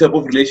you the type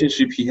of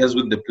relationship he has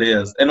with the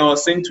players. And I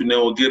was saying to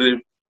Neo Gere,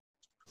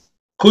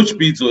 Coach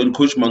Pizzo and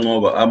Coach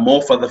Mangova are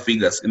more father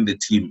figures in the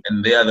team,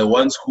 and they are the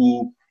ones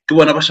who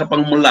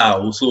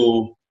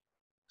so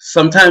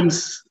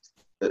sometimes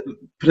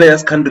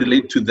players can't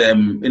relate to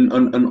them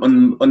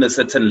on a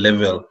certain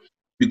level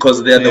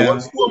because they are the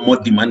ones who are more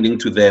demanding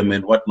to them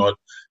and whatnot.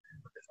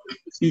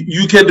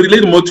 You can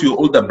relate more to your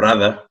older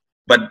brother,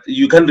 but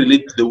you can't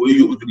relate the way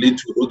you relate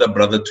to your older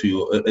brother to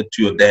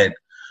your dad.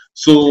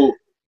 So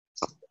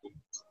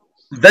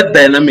that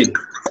dynamic,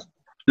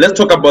 let's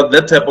talk about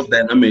that type of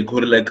dynamic.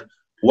 Like,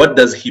 what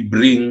does he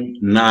bring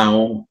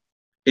now?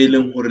 It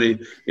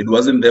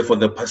wasn't there for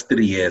the past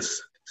 3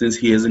 years since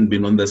he hasn't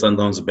been on the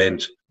Sundowns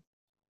bench.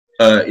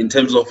 In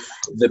terms of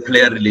the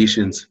player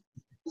relations.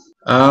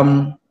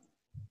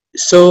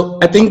 So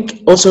I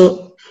think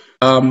also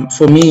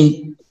For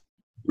me,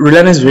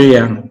 Rulani is very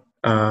young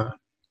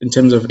in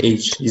terms of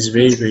age. He's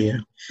very, very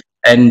young.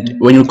 And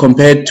when you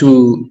compare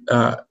to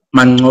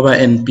Mangoba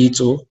and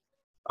Bito,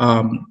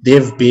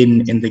 they've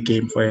been in the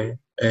game for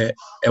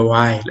a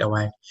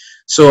while.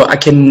 So I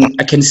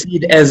can see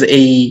it as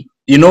a,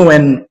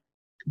 when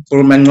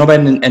Mangoba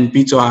and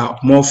Bito are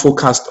more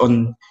focused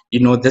on,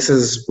 this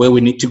is where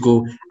we need to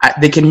go.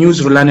 They can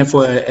use Rulani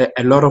for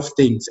a lot of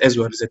things as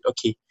well. That,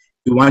 okay,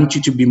 we want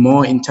you to be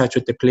more in touch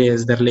with the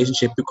players, the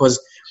relationship, because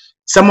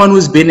someone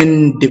who's been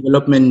in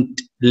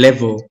development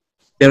level,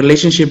 the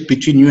relationship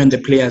between you and the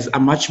players are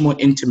much more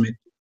intimate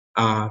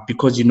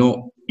because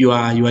you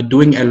are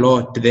doing a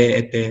lot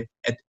there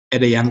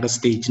at a younger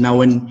stage. Now,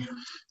 when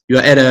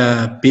you're at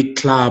a big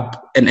club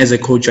and as a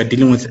coach, you're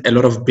dealing with a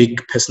lot of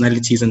big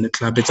personalities in the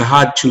club, it's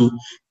hard to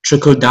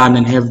trickle down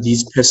and have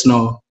these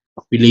personal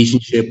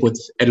relationship with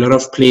a lot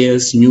of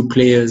players, new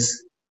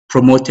players,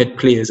 promoted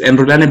players. And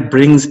Rulani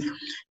brings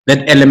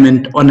that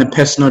element on a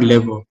personal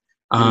level.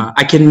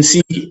 I can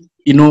see,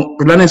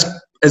 Rulani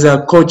as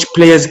a coach,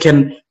 players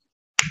can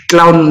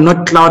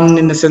not clown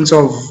in the sense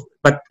of,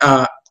 but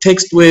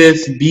text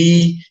with,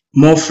 be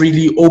more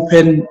freely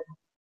open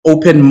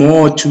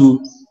more to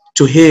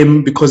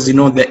him, because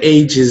the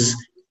age is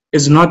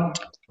not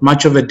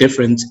much of a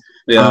difference.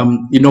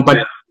 But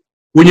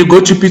when you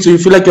go to Peter, you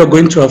feel like you're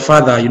going to a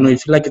father. You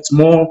feel like it's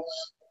more,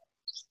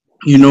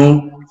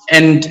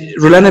 and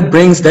Rulani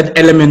brings that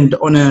element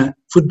on a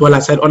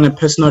footballer side, on a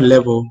personal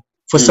level,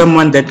 for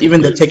someone that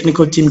even the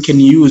technical team can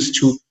use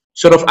to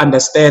sort of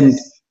understand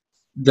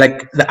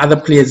like the other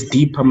players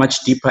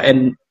much deeper.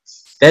 And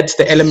that's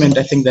the element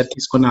I think that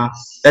is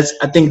that's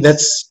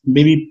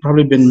maybe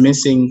probably been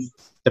missing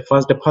the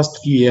past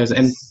few years,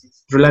 and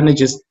Rulani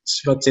just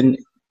slots in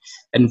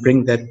and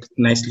bring that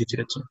nicely to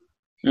the team.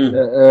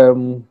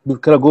 We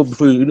kind of go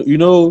before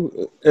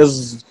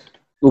as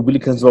Billy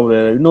comes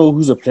over,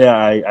 who's a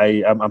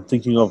player I'm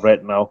thinking of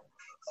right now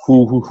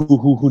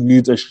who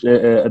needs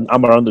an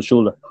arm around the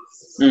shoulder.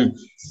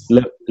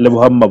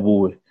 Leboham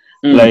Mabue.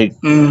 Like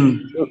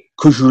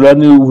Coach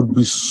Rulani would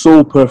be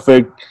so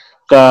perfect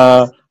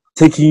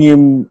taking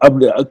him up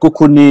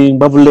Kokoning,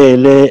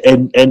 Bavulele,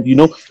 and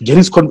get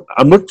his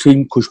I'm not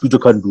saying Coach Peter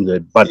can't do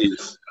that, but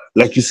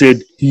like you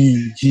said,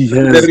 he has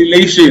the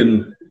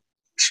relation.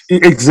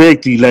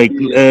 Exactly, like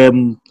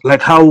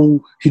how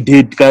he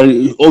did.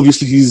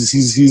 Obviously,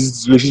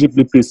 his relationship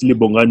with Presley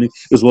Bongani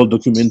is well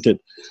documented.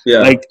 Yeah,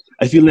 like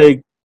I feel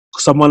like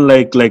someone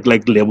like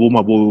Lebo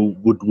Mabo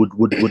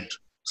would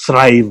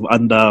thrive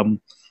under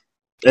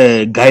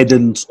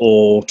guidance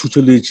or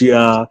tutelage.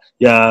 Coach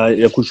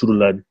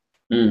Rulani.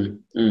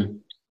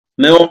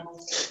 No.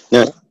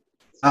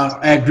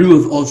 I agree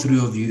with all three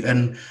of you,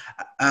 and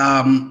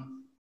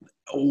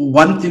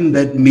one thing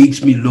that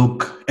makes me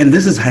look, and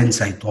this is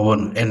hindsight,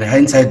 and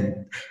hindsight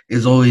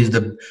is always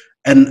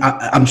and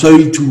I'm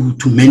sorry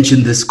to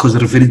mention this because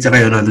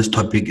referring on this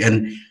topic,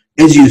 and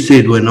as you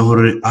said, when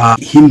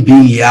him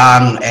being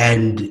young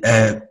and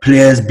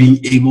players being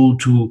able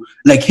to,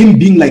 like him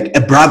being like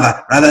a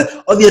brother, rather,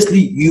 obviously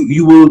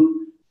you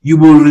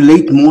will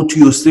relate more to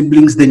your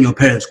siblings than your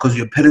parents, because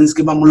your parents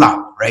give them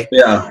love, right?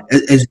 Yeah.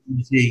 As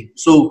you say.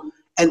 So,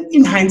 and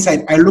in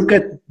hindsight, I look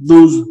at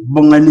those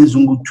Bongani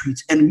Zungu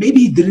tweets, and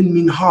maybe it didn't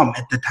mean harm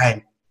at the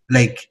time.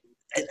 Like,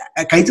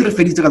 I can't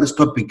refer to this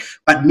topic,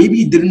 but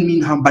maybe it didn't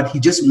mean harm, but he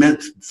just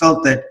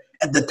felt that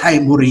at the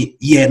time,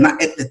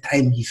 not at the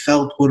time, he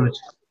felt,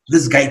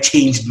 this guy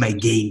changed my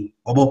game.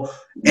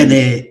 And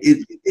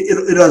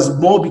it was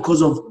more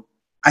because of,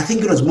 I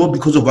think it was more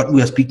because of what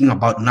we are speaking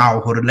about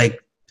now,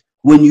 like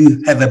when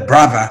you have a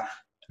brother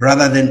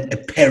rather than a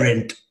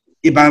parent,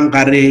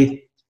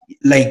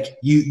 like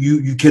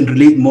you can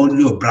relate more to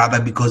your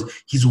brother because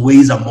his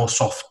ways are more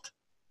soft.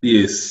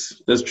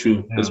 Yes, that's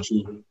true. Yeah. That's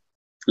true.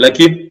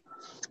 Lucky?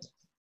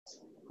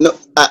 No,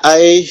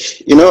 I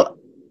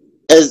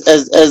as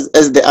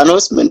the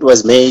announcement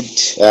was made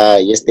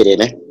yesterday,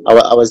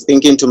 I was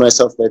thinking to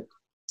myself that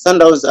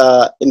Sundowns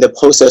are in the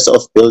process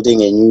of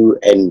building a new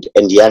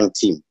and young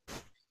team.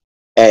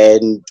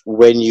 And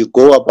when you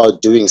go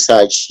about doing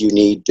such, you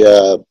need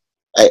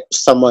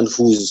someone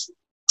who's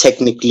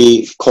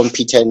technically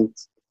competent,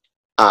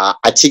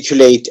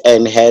 articulate,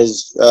 and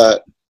has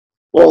the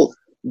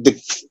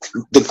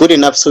good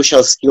enough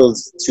social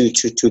skills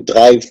to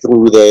drive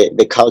through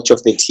the culture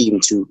of the team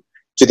to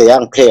the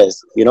young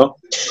players,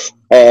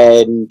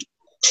 and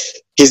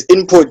his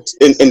input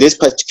in this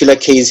particular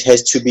case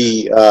has to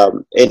be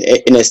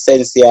in a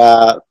sense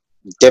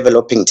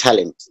developing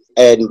talent.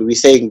 And we're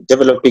saying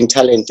developing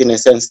talent in a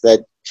sense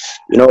that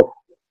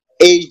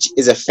age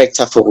is a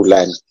factor for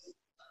Rulani,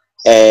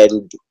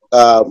 and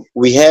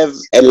we have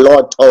a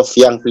lot of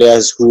young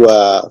players who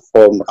are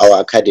from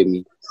our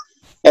academy.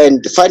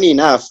 And funny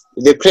enough,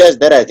 the players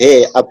that are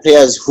there are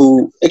players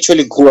who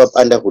actually grew up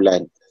under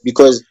Rulani.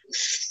 Because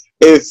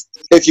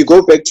if you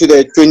go back to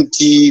the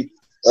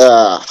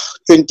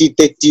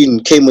 2013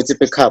 K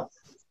Motsepe Cup,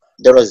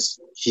 that was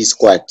his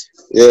squad.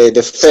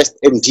 The first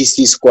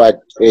MDC squad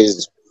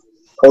is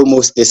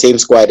almost the same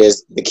squad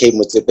as the K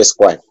Motsepe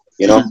squad,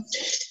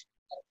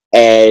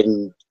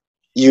 and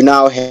you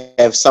now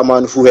have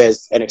someone who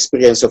has an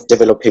experience of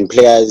developing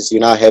players.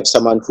 You now have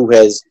someone who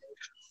has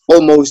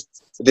almost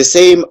the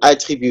same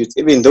attributes,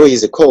 even though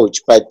he's a coach,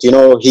 but he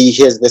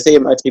has the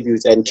same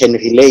attributes and can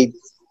relate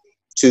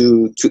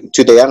to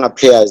the younger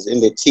players in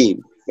the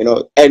team.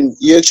 And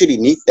you actually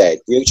need that.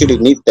 You actually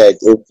need that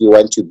if you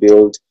want to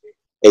build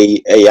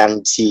a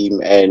young team,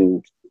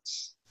 and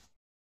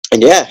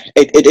yeah,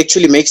 it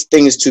actually makes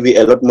things to be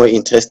a lot more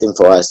interesting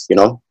for us.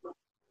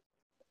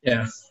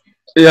 Yeah.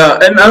 Yeah,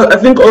 and I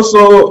think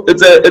also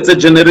it's a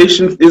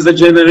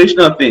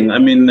generational thing. I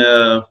mean,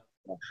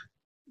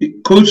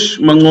 Coach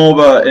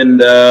Mangova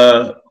and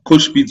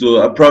Coach Pito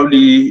are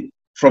probably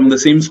from the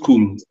same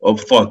school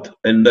of thought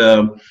and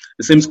the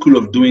same school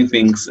of doing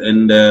things.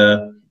 And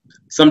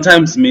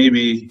sometimes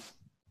maybe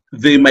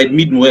they might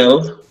mean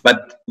well,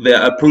 but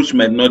their approach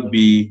might not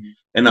be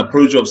an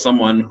approach of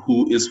someone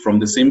who is from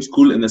the same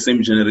school and the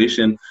same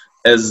generation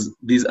as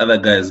these other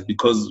guys.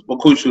 Because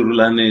Coach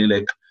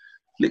Rulani,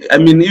 I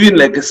mean, even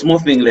like a small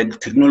thing like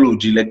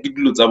technology, like I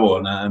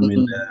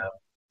mean,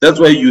 that's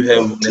why you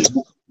have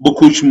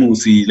Coach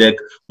Musi,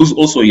 who's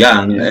also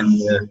young, and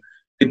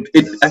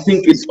I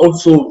think it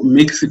also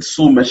makes it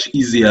so much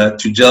easier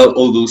to gel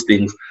all those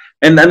things.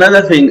 And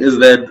another thing is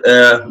that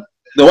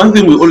the one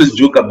thing we always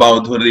joke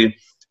about,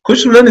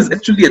 Coach Rulani is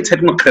actually a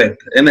technocrat,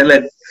 and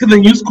the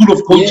new school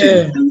of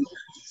coaching.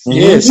 Yeah.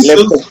 Yes.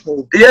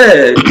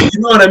 Yeah, you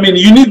know what I mean.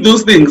 You need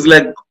those things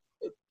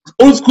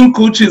old school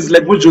coaches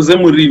like Jose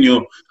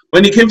Mourinho.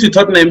 When he came to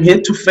Tottenham, he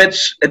had to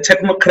fetch a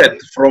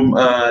technocrat from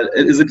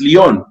is it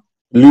Lyon?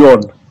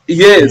 Lyon.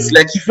 Yes,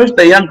 he fetched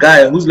a young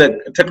guy who's like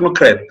a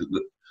technocrat.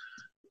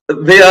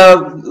 They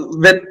are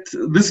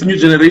this new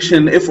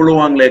generation, they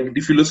follow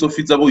the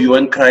philosophy of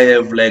Johan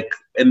Cruyff,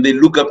 and they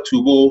look up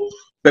to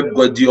Pep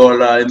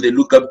Guardiola, and they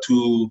look up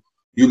to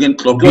Jurgen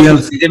Klopp.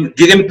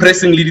 Gegen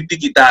pressing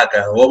tiki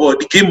taka.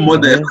 The game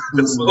model.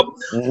 So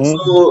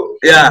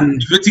yeah,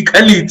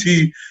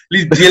 verticality.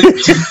 Yeah,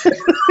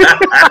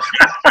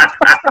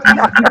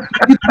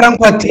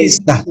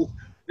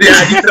 the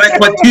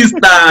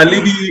Tranquatista,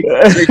 Lady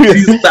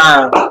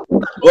Batista,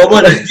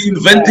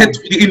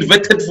 the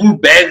invented full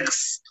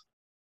bags.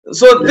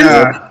 So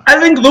I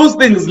think those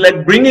things,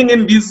 bringing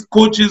in these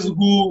coaches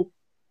who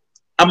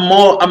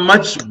are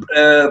much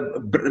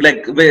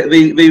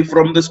they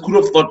from the school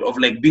of thought of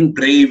being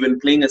brave and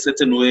playing a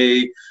certain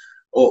way,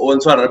 or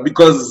and so on.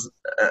 Because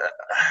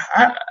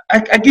I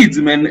get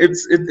it, man.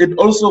 It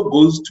also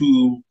goes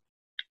to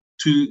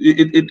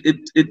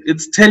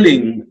it's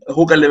telling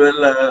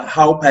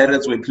how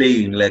Pirates were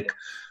playing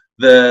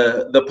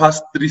the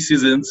past 3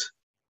 seasons,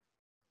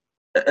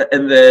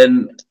 and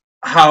then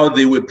how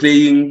they were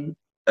playing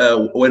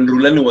when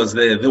Rulani was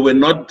there. They were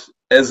not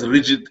as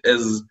rigid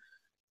as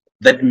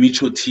that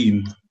Micho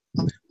team,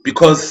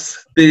 because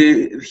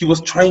he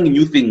was trying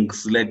new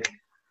things. The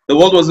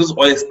world was this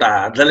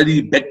oyster,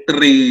 the back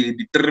three,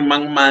 the three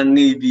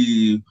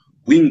the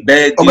wing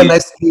back,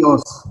 organized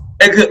chaos.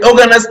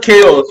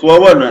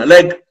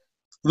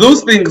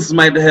 Those things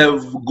might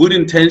have good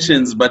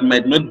intentions but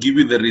might not give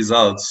you the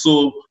results.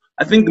 So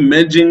I think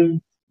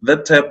merging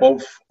that type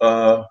of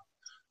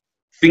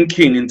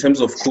thinking in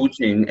terms of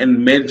coaching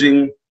and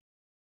merging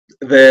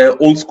the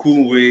old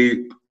school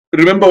way.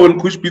 Remember when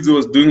Coach Pizzo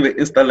was doing the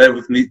Insta Live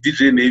with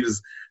DJ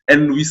Naves,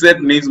 and we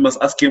said Naves must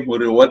ask him for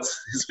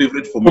what's his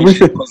favorite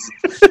formation.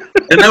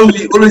 And now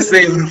we always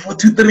say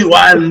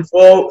 4-2-3-1,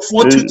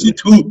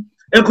 4-2-2-2.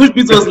 And Coach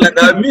Pizzo was like,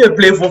 me, I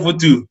play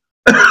 4-4-2.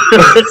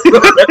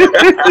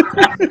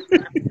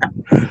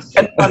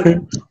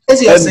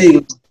 As you're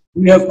saying,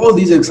 we have all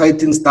these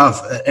exciting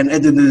stuff, and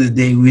at the end of the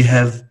day, we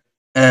have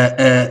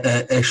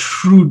a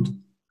shrewd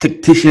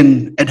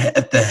tactician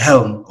at the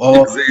helm,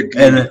 or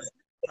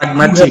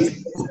pragmatic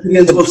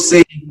experience of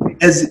saying,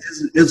 as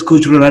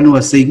Coach Rulani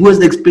was saying, who has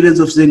the experience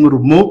of saying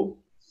Rumo?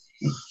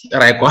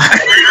 That has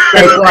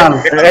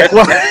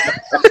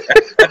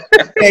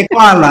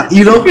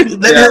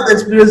the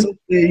experience of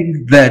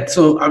saying that.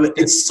 So I mean,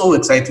 it's so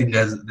exciting,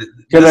 guys.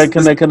 Can I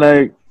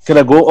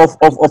go off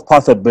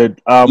path a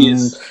bit?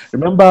 Yes.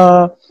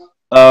 Remember,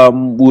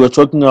 we were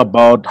talking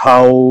about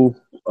how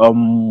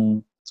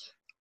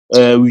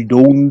we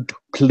don't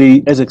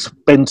play as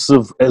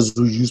expensive as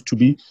we used to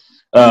be.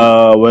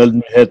 When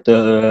we had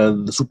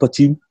the super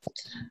team,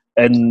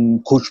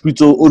 and Coach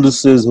Pito always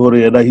says,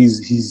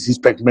 he's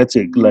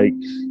pragmatic.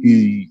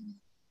 He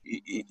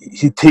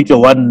take a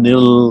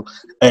 1-0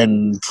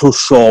 and throw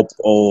shop,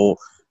 or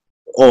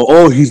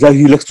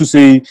he likes to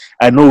say,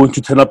 I know when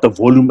to turn up the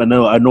volume, and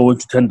I know when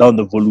to turn down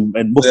the volume,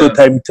 and most of the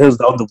time he turns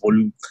down the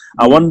volume.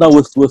 I wonder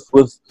with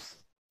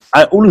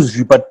I always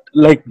view, but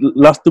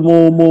last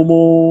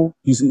Mo,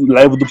 he's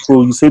live with the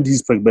pro. He said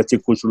he's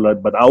pragmatic, Coach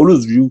Rulani, but I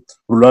always view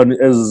Rulani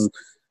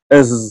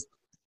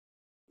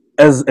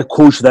as a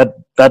coach that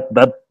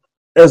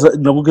as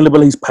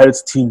his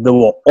Pirates team, they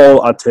were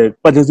all attack,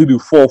 but just do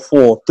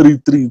 4-4,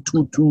 3-3,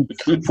 2-2,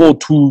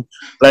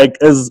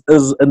 4-2,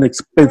 as an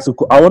expensive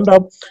coach. I wonder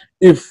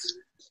if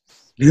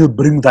he'll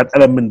bring that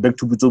element back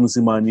to Pito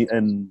Mosimane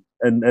and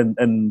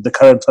the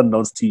current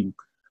Sundowns team.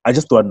 I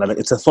just wonder, like,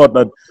 it's a thought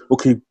that,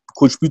 okay,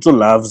 Coach Pito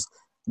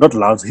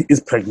he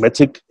is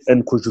pragmatic,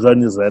 and Coach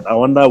Rulani is that. I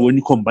wonder when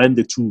you combine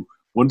the two,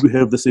 won't we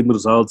have the same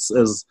results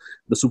as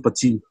the super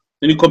team?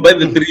 When you combine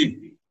the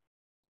three.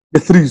 The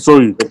three,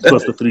 sorry, it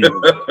was the three.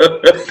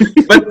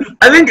 But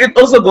I think it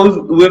also goes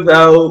with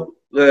how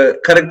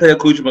character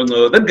Coach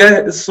Mango. That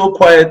guy is so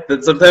quiet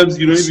that sometimes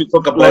you don't even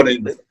talk about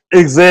it.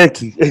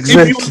 Exactly. If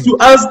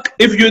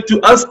you were to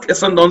ask a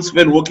Sundowns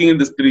fan walking in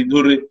the street,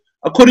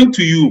 according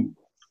to you,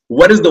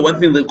 what is the one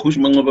thing that Coach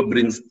Mangoba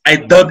brings? I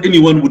doubt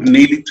anyone would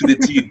nail it to the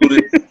T.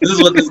 This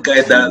is what this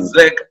guy does.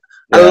 Like,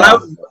 yeah.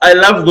 I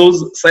love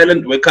those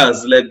silent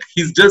workers. Like,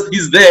 he's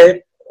there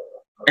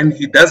and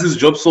he does his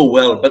job so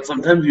well. But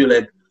sometimes you're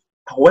like,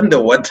 I wonder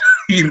what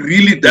he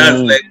really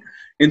does, like,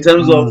 in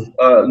terms of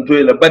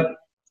Ntoela. But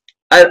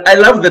I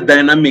love the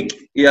dynamic,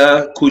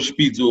 yeah, Coach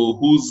Pizzo,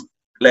 who's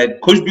like,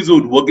 Coach Pizzo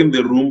would walk in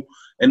the room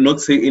and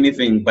not say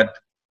anything, but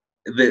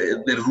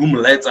the room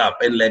lights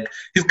up, and like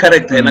his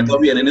character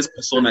and his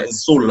persona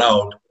is so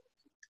loud.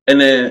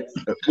 And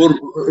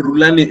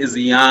Rulani is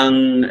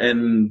young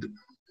and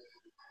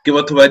give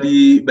out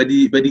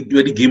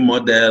the game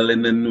model,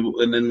 and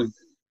then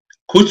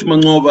Coach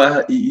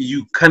Mangoba,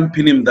 you can't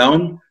pin him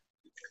down.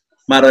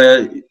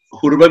 Mara it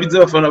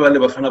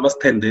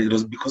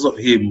was because of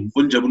him.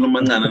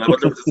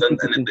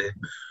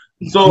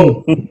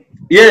 So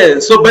yeah,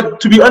 but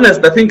to be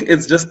honest, I think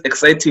it's just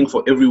exciting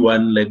for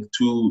everyone, like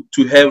to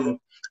have.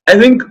 I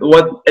think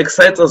what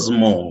excites us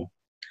more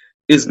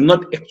is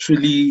not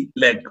actually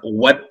like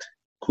what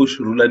Coach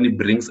Rulani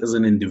brings as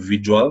an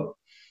individual,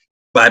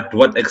 but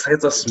what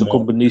excites us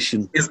more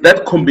is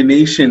that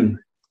combination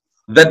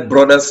that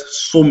brought us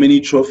so many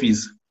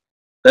trophies,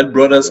 that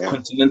brought us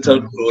continental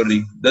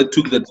glory, that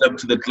took the club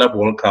to the Club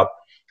World Cup.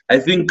 I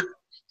think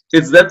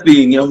it's that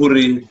thing,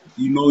 Yahuri,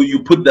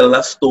 you put the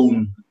last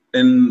stone.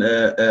 And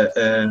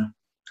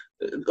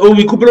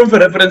we could put on for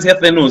reference here,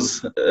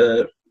 Thanos.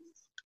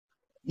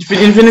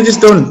 Infinity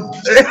Stone.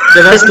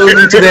 The last stone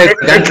into that.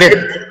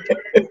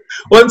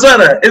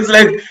 It's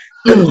like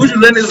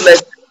Kujulan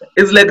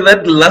is like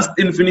that last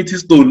Infinity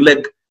Stone.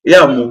 Like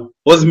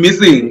was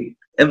missing,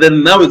 and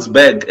then now it's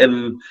back.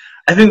 And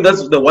I think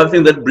that's the one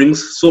thing that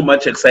brings so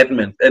much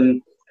excitement.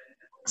 And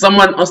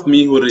someone asked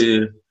me,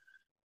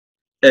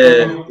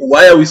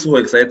 why are we so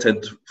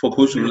excited for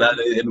Coach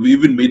Rulani? And we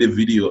even made a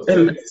video.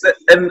 And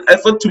I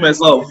thought to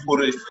myself,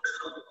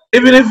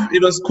 even if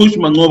it was Coach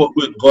Mangoba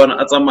who had gone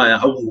at Amaya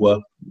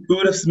Abuwa, we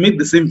would have made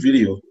the same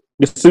video.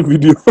 The same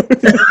video.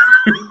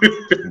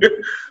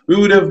 We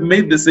would have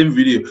made the same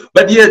video.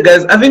 But yeah,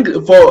 guys, I think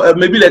for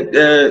maybe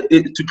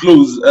to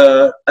close,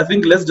 I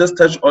think let's just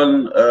touch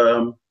on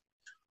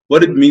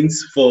what it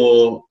means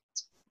for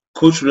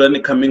Coach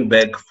Rulani coming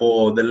back,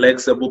 for the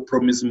likes of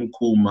Promise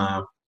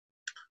Mukuma,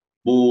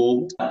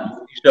 who've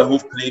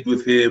played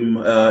with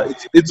him.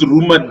 It's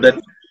rumored that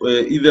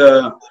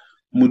either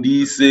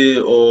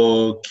Mudise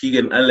or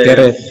Keegan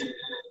Allen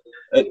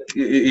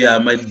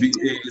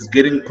is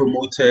getting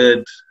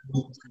promoted.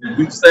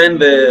 We've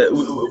signed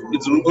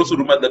it's also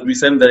rumored that we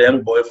signed the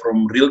young boy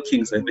from Real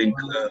Kings, I think.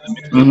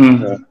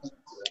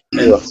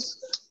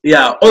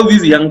 All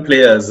these young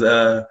players.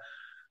 Are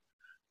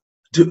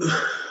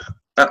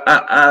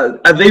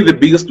they the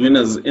biggest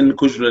winners in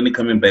Coach Rulani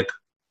coming back?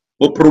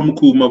 Are they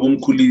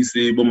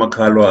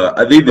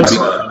the biggest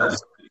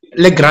winners?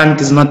 Like Grant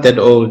is not that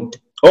old.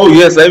 Oh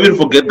yes, I even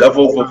forget Grant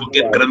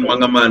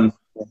Mangaman.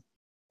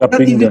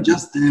 Not even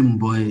just them,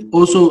 boy.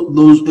 Also,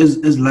 those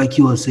as like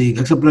you were saying,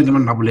 except like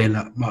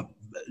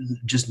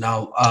just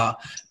now,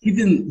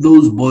 even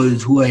those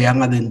boys who are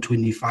younger than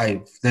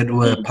 25 that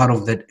were part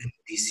of that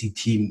MDC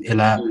team,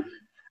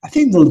 I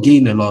think they'll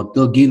gain a lot.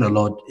 They'll gain a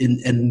lot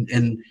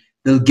and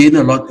they'll gain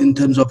a lot in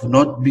terms of,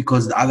 not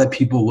because the other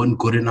people weren't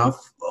good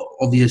enough.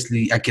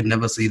 Obviously, I can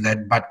never say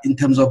that, but in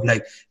terms of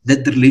like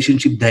that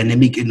relationship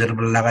dynamic in the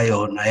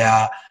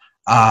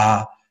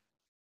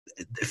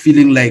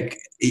feeling like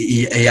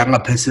a younger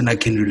person I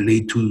can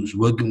relate to is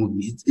working with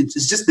me.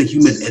 It's just the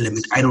human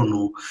element. I don't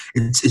know.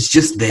 It's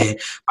just there.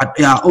 But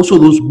yeah, also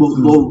those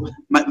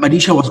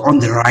Madisha was on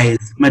the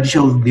rise.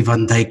 Madisha will be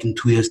Van Dijk in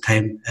 2 years'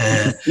 time.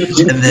 And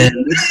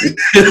then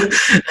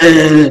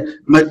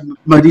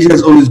Madisha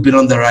has always been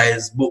on the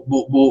rise.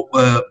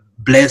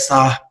 Bless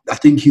her. I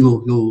think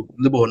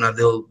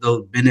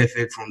they'll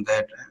benefit from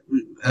that.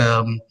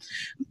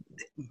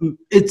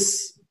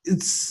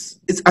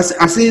 I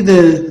say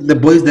the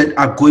boys that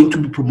are going to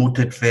be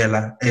promoted,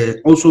 fella.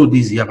 Also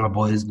these younger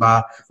boys,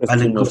 but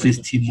Alenko's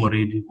team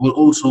already will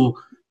also.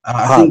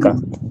 I think.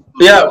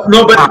 Yeah,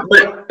 no, but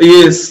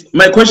yes.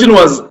 My question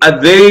was: are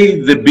they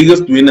the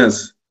biggest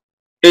winners?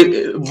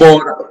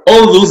 For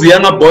all those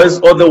younger boys,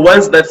 or the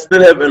ones that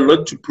still have a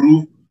lot to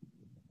prove?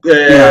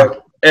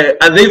 Are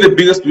they the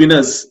biggest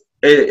winners?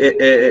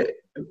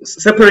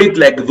 Separate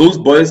like those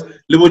boys,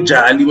 the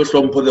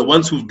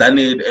ones who've done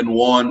it and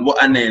won.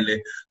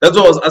 That's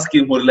what I was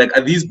asking for. Like,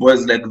 are these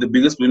boys like the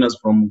biggest winners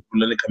from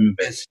Rulani coming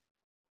back?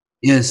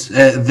 Yes,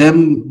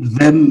 them,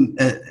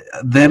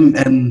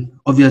 and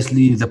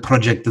obviously the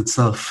project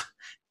itself.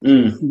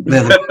 They're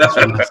the biggest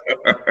winners.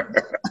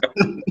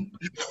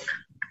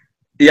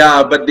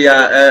 Yeah, but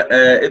yeah,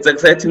 it's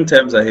exciting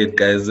times ahead,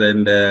 guys.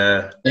 And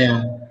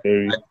Yeah.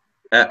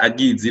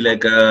 Agidzi,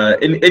 like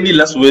any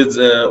last words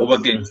over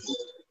again?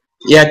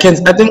 Yeah, Ken.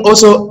 I think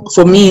also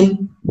for me,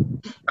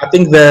 I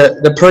think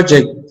the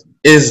project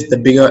is the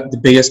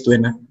biggest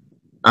winner.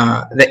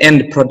 The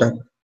end product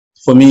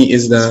for me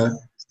is the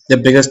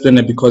biggest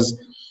winner because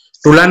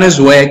Rulani's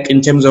work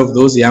in terms of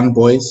those young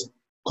boys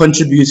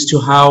contributes to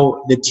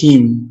how the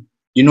team,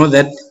 you know,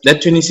 that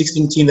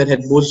 2016 team that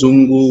had both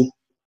Zungu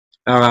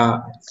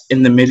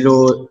in the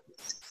middle.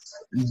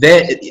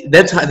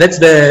 That's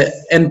the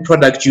end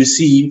product you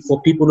see for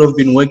people who have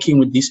been working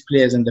with these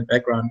players in the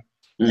background,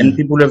 and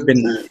people who have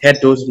been had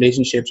those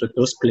relationships with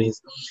those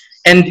players.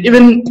 And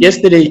even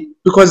yesterday,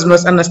 because you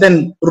must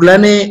understand,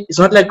 Rulani, it's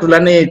not like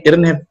Rulani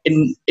didn't have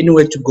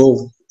anywhere to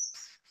go.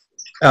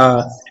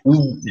 For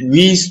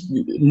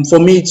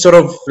me, it's sort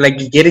of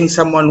like getting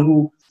someone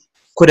who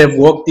could have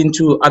walked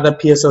into other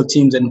PSL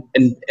teams and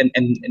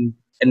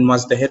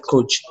was the head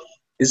coach.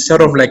 It's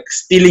sort of like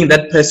stealing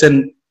that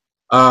person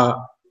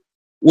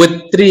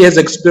with 3 years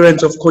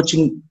experience of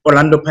coaching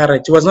Orlando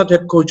Pirates. He was not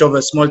head coach of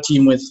a small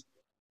team with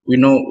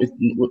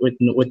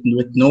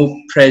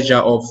no pressure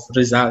of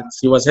results.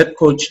 He was head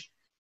coach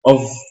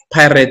of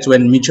Pirates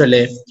when Micho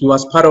left. He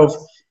was part of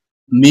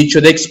Micho.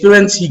 The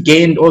experience he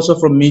gained also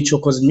from Micho,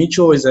 because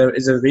Micho is a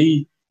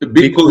very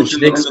big coach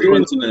on the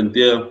continent.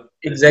 Yeah,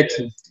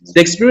 exactly.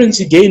 The experience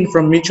he gained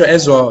from Micho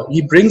as well,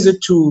 he brings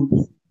it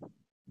to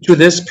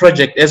this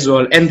project as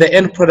well. And the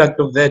end product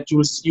of that, you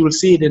will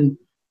see it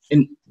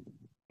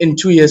in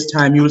 2 years'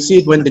 time. You will see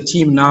it when the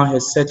team now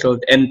has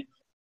settled. And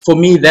for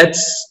me,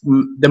 that's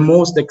the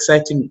most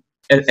exciting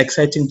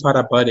part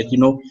about it. You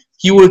know,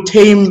 he will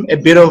tame a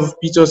bit of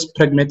Peter's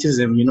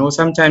pragmatism. You know,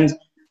 sometimes,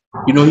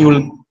 you know, he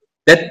will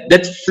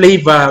that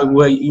flavor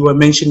where you were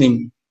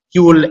mentioning, he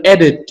will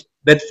edit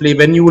that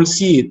flavor, and you will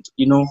see it.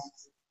 You know,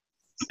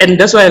 and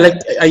that's why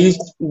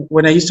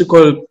when I used to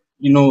call,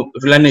 you know,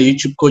 Rulani a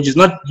YouTube coach. It's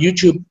not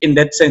YouTube in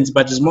that sense,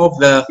 but it's more of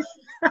the,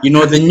 you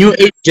know, the new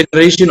age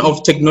generation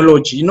of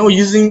technology. You know,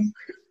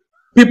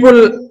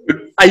 people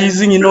are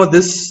using, you know,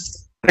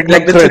 this,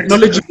 like the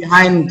technology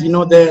behind, you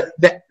know, the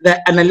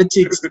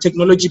analytics, the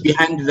technology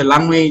behind the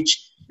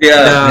language.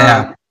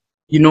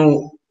 You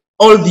know,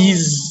 all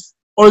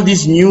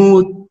these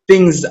new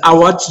things are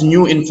what's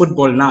new in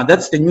football now.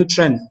 That's the new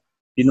trend,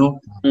 you know.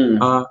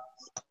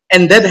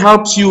 And that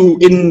helps you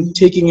in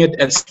taking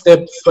it a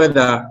step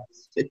further.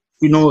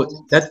 You know,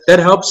 that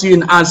helps you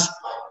in us,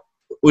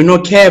 you know,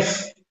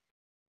 CAF,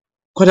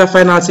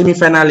 quarterfinal,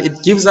 semi-final.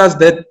 It gives us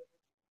that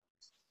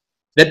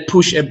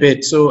push a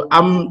bit. So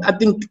I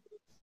think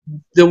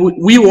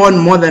we won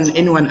more than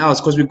anyone else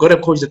because we got a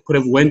coach that could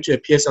have went to a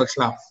PSL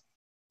club.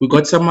 We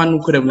got someone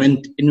who could have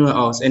went anywhere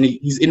else, and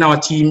he's in our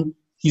team.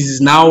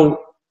 He's now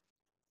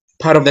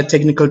part of the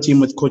technical team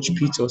with Coach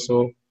Peter.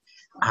 So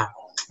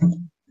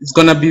it's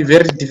gonna be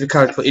very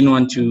difficult for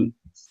anyone to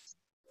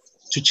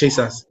chase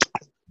us.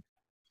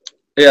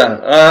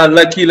 Yeah,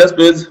 Lucky, let's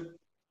do it.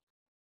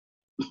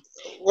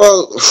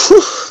 Well,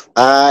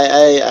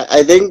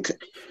 I think,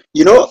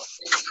 you know,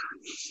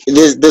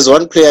 there's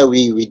one player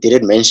we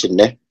didn't mention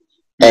there,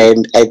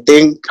 and I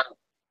think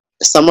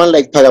someone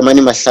like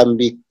Paramani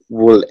Mahlambi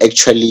will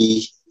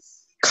actually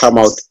come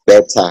out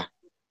better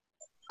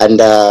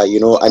under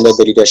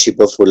the leadership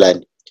of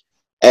Rulani.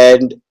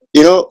 And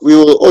you know, we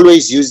will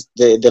always use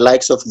the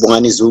likes of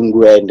Bongani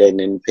Zungu and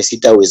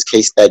Pesita with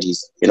case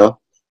studies, you know,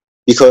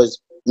 because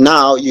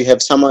now you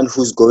have someone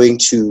who's going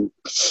to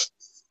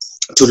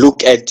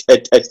look at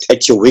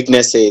your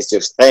weaknesses,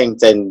 your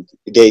strengths, and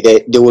they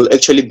will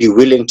actually be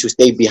willing to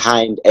stay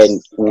behind and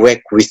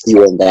work with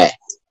you on that,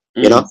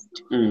 you know.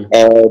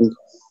 And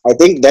I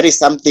think that is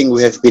something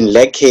we have been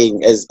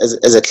lacking as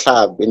a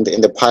club in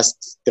the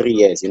past 3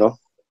 years, you know.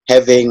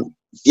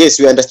 Yes,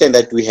 we understand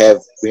that we have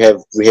a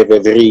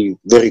very,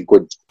 very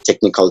good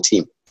technical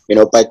team, you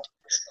know, but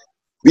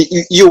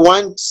you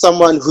want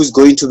someone who's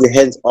going to be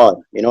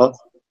hands-on, you know.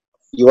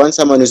 You want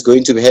someone who's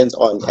going to be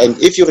hands-on. And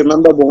if you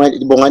remember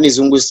Bongani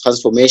Zungu's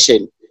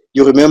transformation,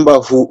 you remember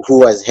who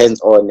was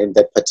hands-on in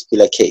that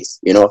particular case,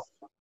 you know,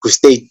 who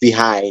stayed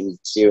behind,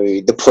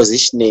 the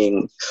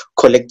positioning,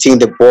 collecting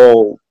the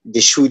ball, the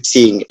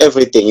shooting,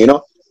 everything, you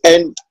know.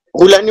 And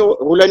Rulani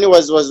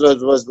was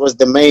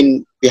the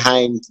main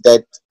behind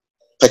that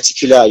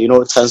particular, you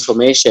know,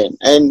 transformation.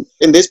 And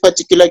in this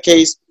particular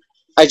case,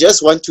 I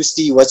just want to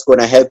see what's going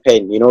to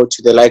happen, you know,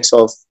 to the likes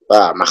of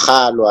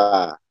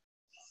Mahalwa,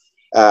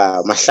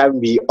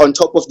 Mahlambi, on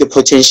top of the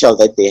potential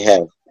that they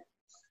have.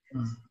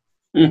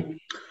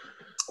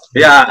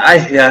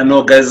 Yeah,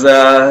 no, guys,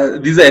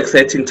 these are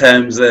exciting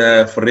times,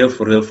 for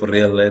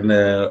real. And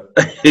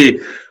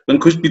when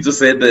Coach Peter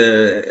said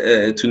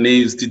to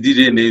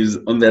DJ Naves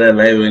on the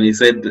live, when he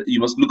said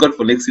you must look out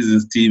for next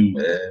season's team,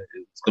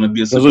 it's gonna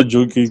be a super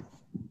joking.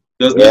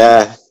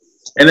 Yeah.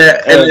 And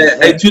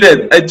I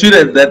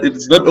tweeted that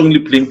it's not only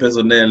playing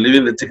personnel,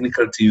 even the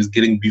technical team is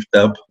getting beefed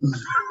up.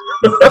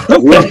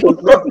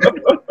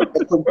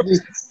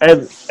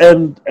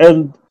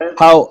 and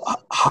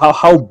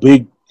how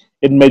big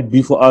it might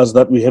be for us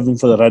that we're having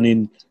for the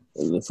running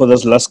for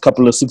those last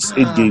couple of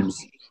 6-8 games.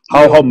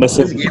 How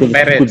massive could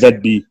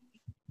that be?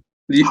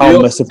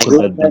 How massive could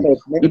that be?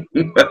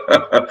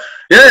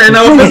 Yeah, and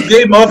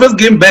our first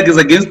game back is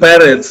against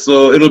Pirates,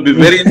 so it'll be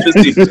very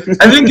interesting.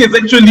 I think it's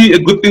actually a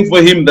good thing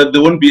for him that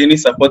there won't be any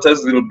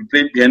supporters. It'll be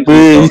played behind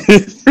closed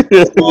doors.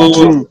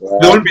 So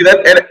there won't be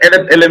that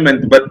added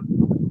element. But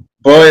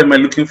boy, am I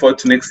looking forward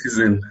to next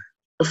season.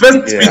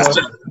 First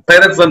fixture,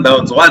 Pirates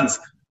Sundowns once.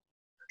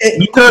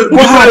 Neutral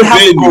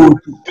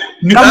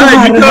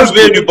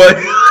venue, boy.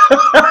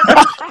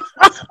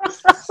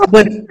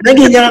 But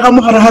again,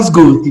 has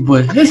goal,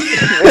 boy.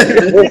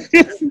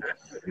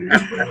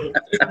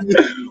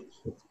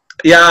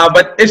 Yeah,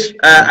 but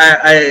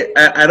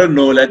I don't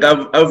know. Like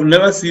I've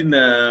never seen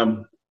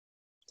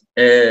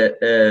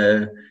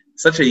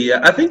such a.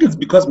 I think it's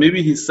because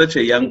maybe he's such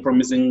a young,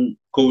 promising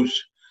coach.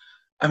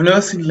 I've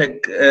never seen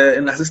like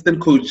an assistant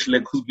coach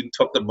like who's been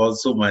talked about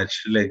so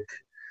much. Like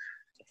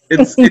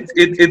it's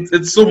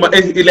so much.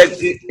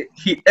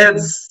 He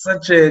adds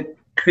such a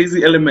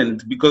crazy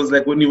element because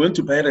like when he went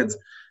to Pirates,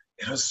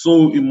 it was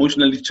so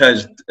emotionally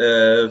charged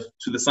to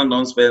the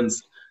Sundowns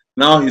fans.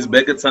 Now he's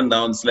back at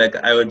Sundowns. Like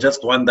I would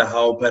just wonder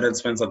how Pirates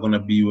fans are gonna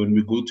be when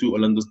we go to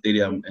Orlando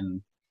Stadium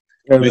and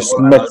we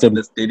smack them in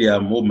the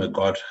stadium. Oh my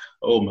god!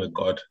 Oh my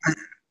god!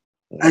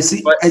 I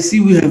see.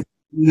 We have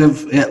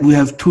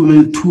about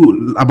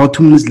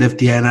 2 minutes left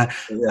here, and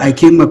I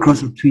came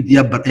across a tweet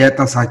here, but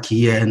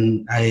Saki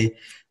and I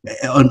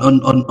on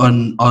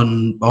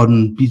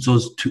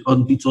Pizzo's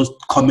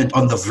comment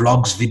on the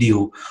vlogs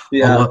video.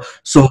 Yeah.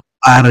 So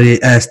are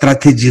a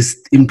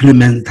strategist,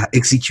 implementer,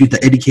 executor,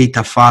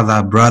 educator,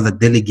 father, brother,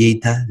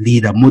 delegator,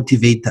 leader,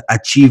 motivator,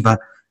 achiever,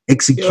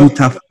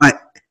 executor,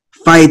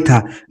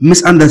 fighter,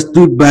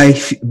 misunderstood by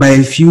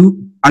a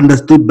few,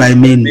 understood by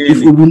many. If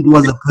Ubuntu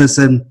was a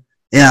person,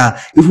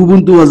 if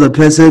Ubuntu was a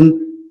person,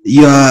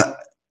 you're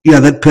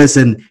that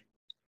person.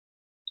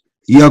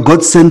 You're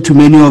God sent to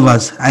many of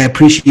us. I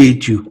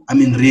appreciate you. I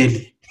mean,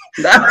 really.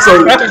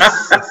 So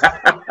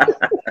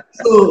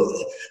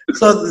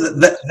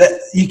that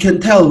you can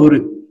tell,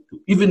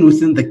 even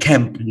within the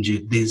camp,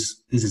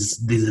 there's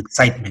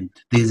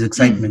excitement. There's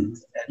excitement,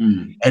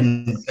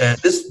 and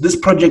this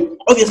project,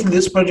 obviously,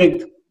 this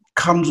project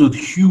comes with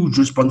huge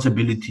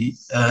responsibility.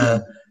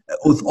 To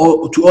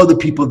all the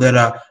people that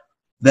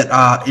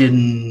are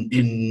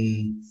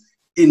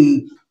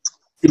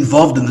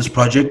involved in this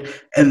project,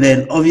 and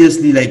then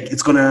obviously, like,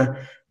 it's gonna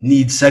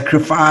need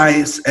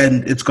sacrifice,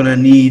 and it's gonna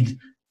need,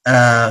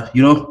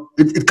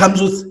 it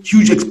comes with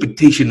huge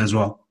expectation as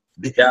well.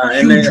 Yeah,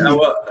 I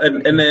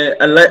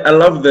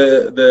love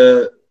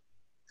the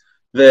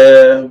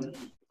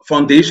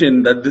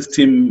foundation that this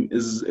team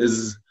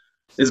is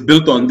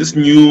built on. This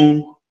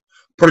new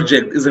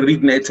project is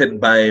originated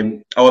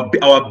by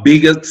our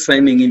biggest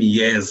signing in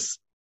years.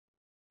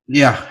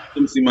 Yeah,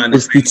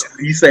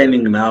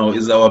 re-signing now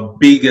is our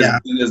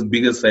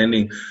biggest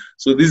signing.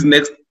 So these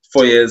next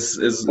 4 years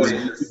is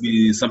going to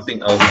be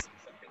something else.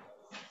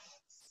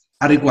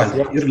 Arikwan,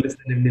 you're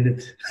listening in a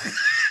minute.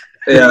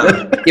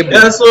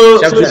 Yeah. So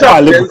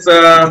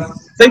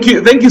thank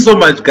you so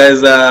much,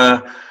 guys.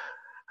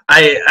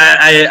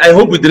 I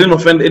hope we didn't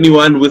offend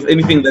anyone with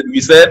anything that we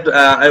said.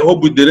 I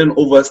hope we didn't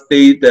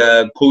overstate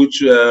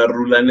Coach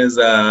Rulani's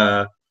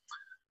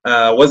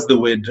what's the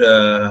word,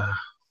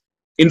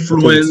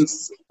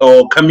 influence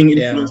or coming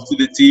influence to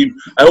the team.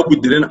 I hope we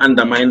didn't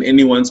undermine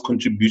anyone's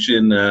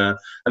contribution. I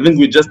think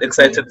we're just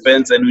excited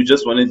fans, and we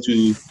just wanted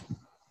to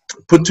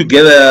put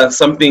together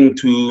something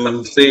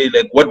to say,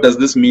 like, what does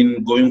this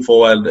mean going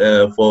forward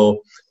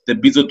for the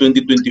Bizo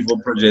 2024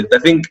 project. I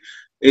think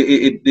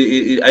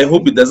I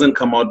hope it doesn't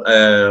come out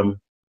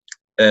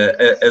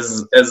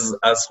as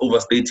us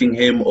overstating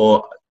him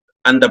or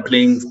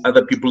underplaying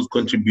other people's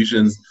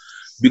contributions,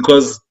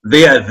 because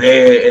they are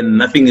there and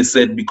nothing is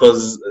said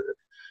because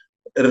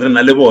I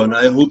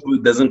hope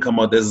it doesn't come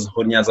out as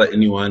Honyaza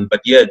anyone.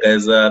 But yeah,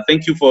 guys,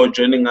 thank you for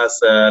joining us,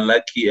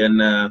 Lucky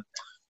and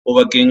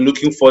Overking.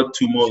 Looking forward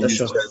to more of these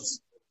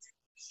chats.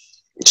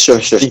 Sure.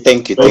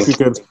 Thank you.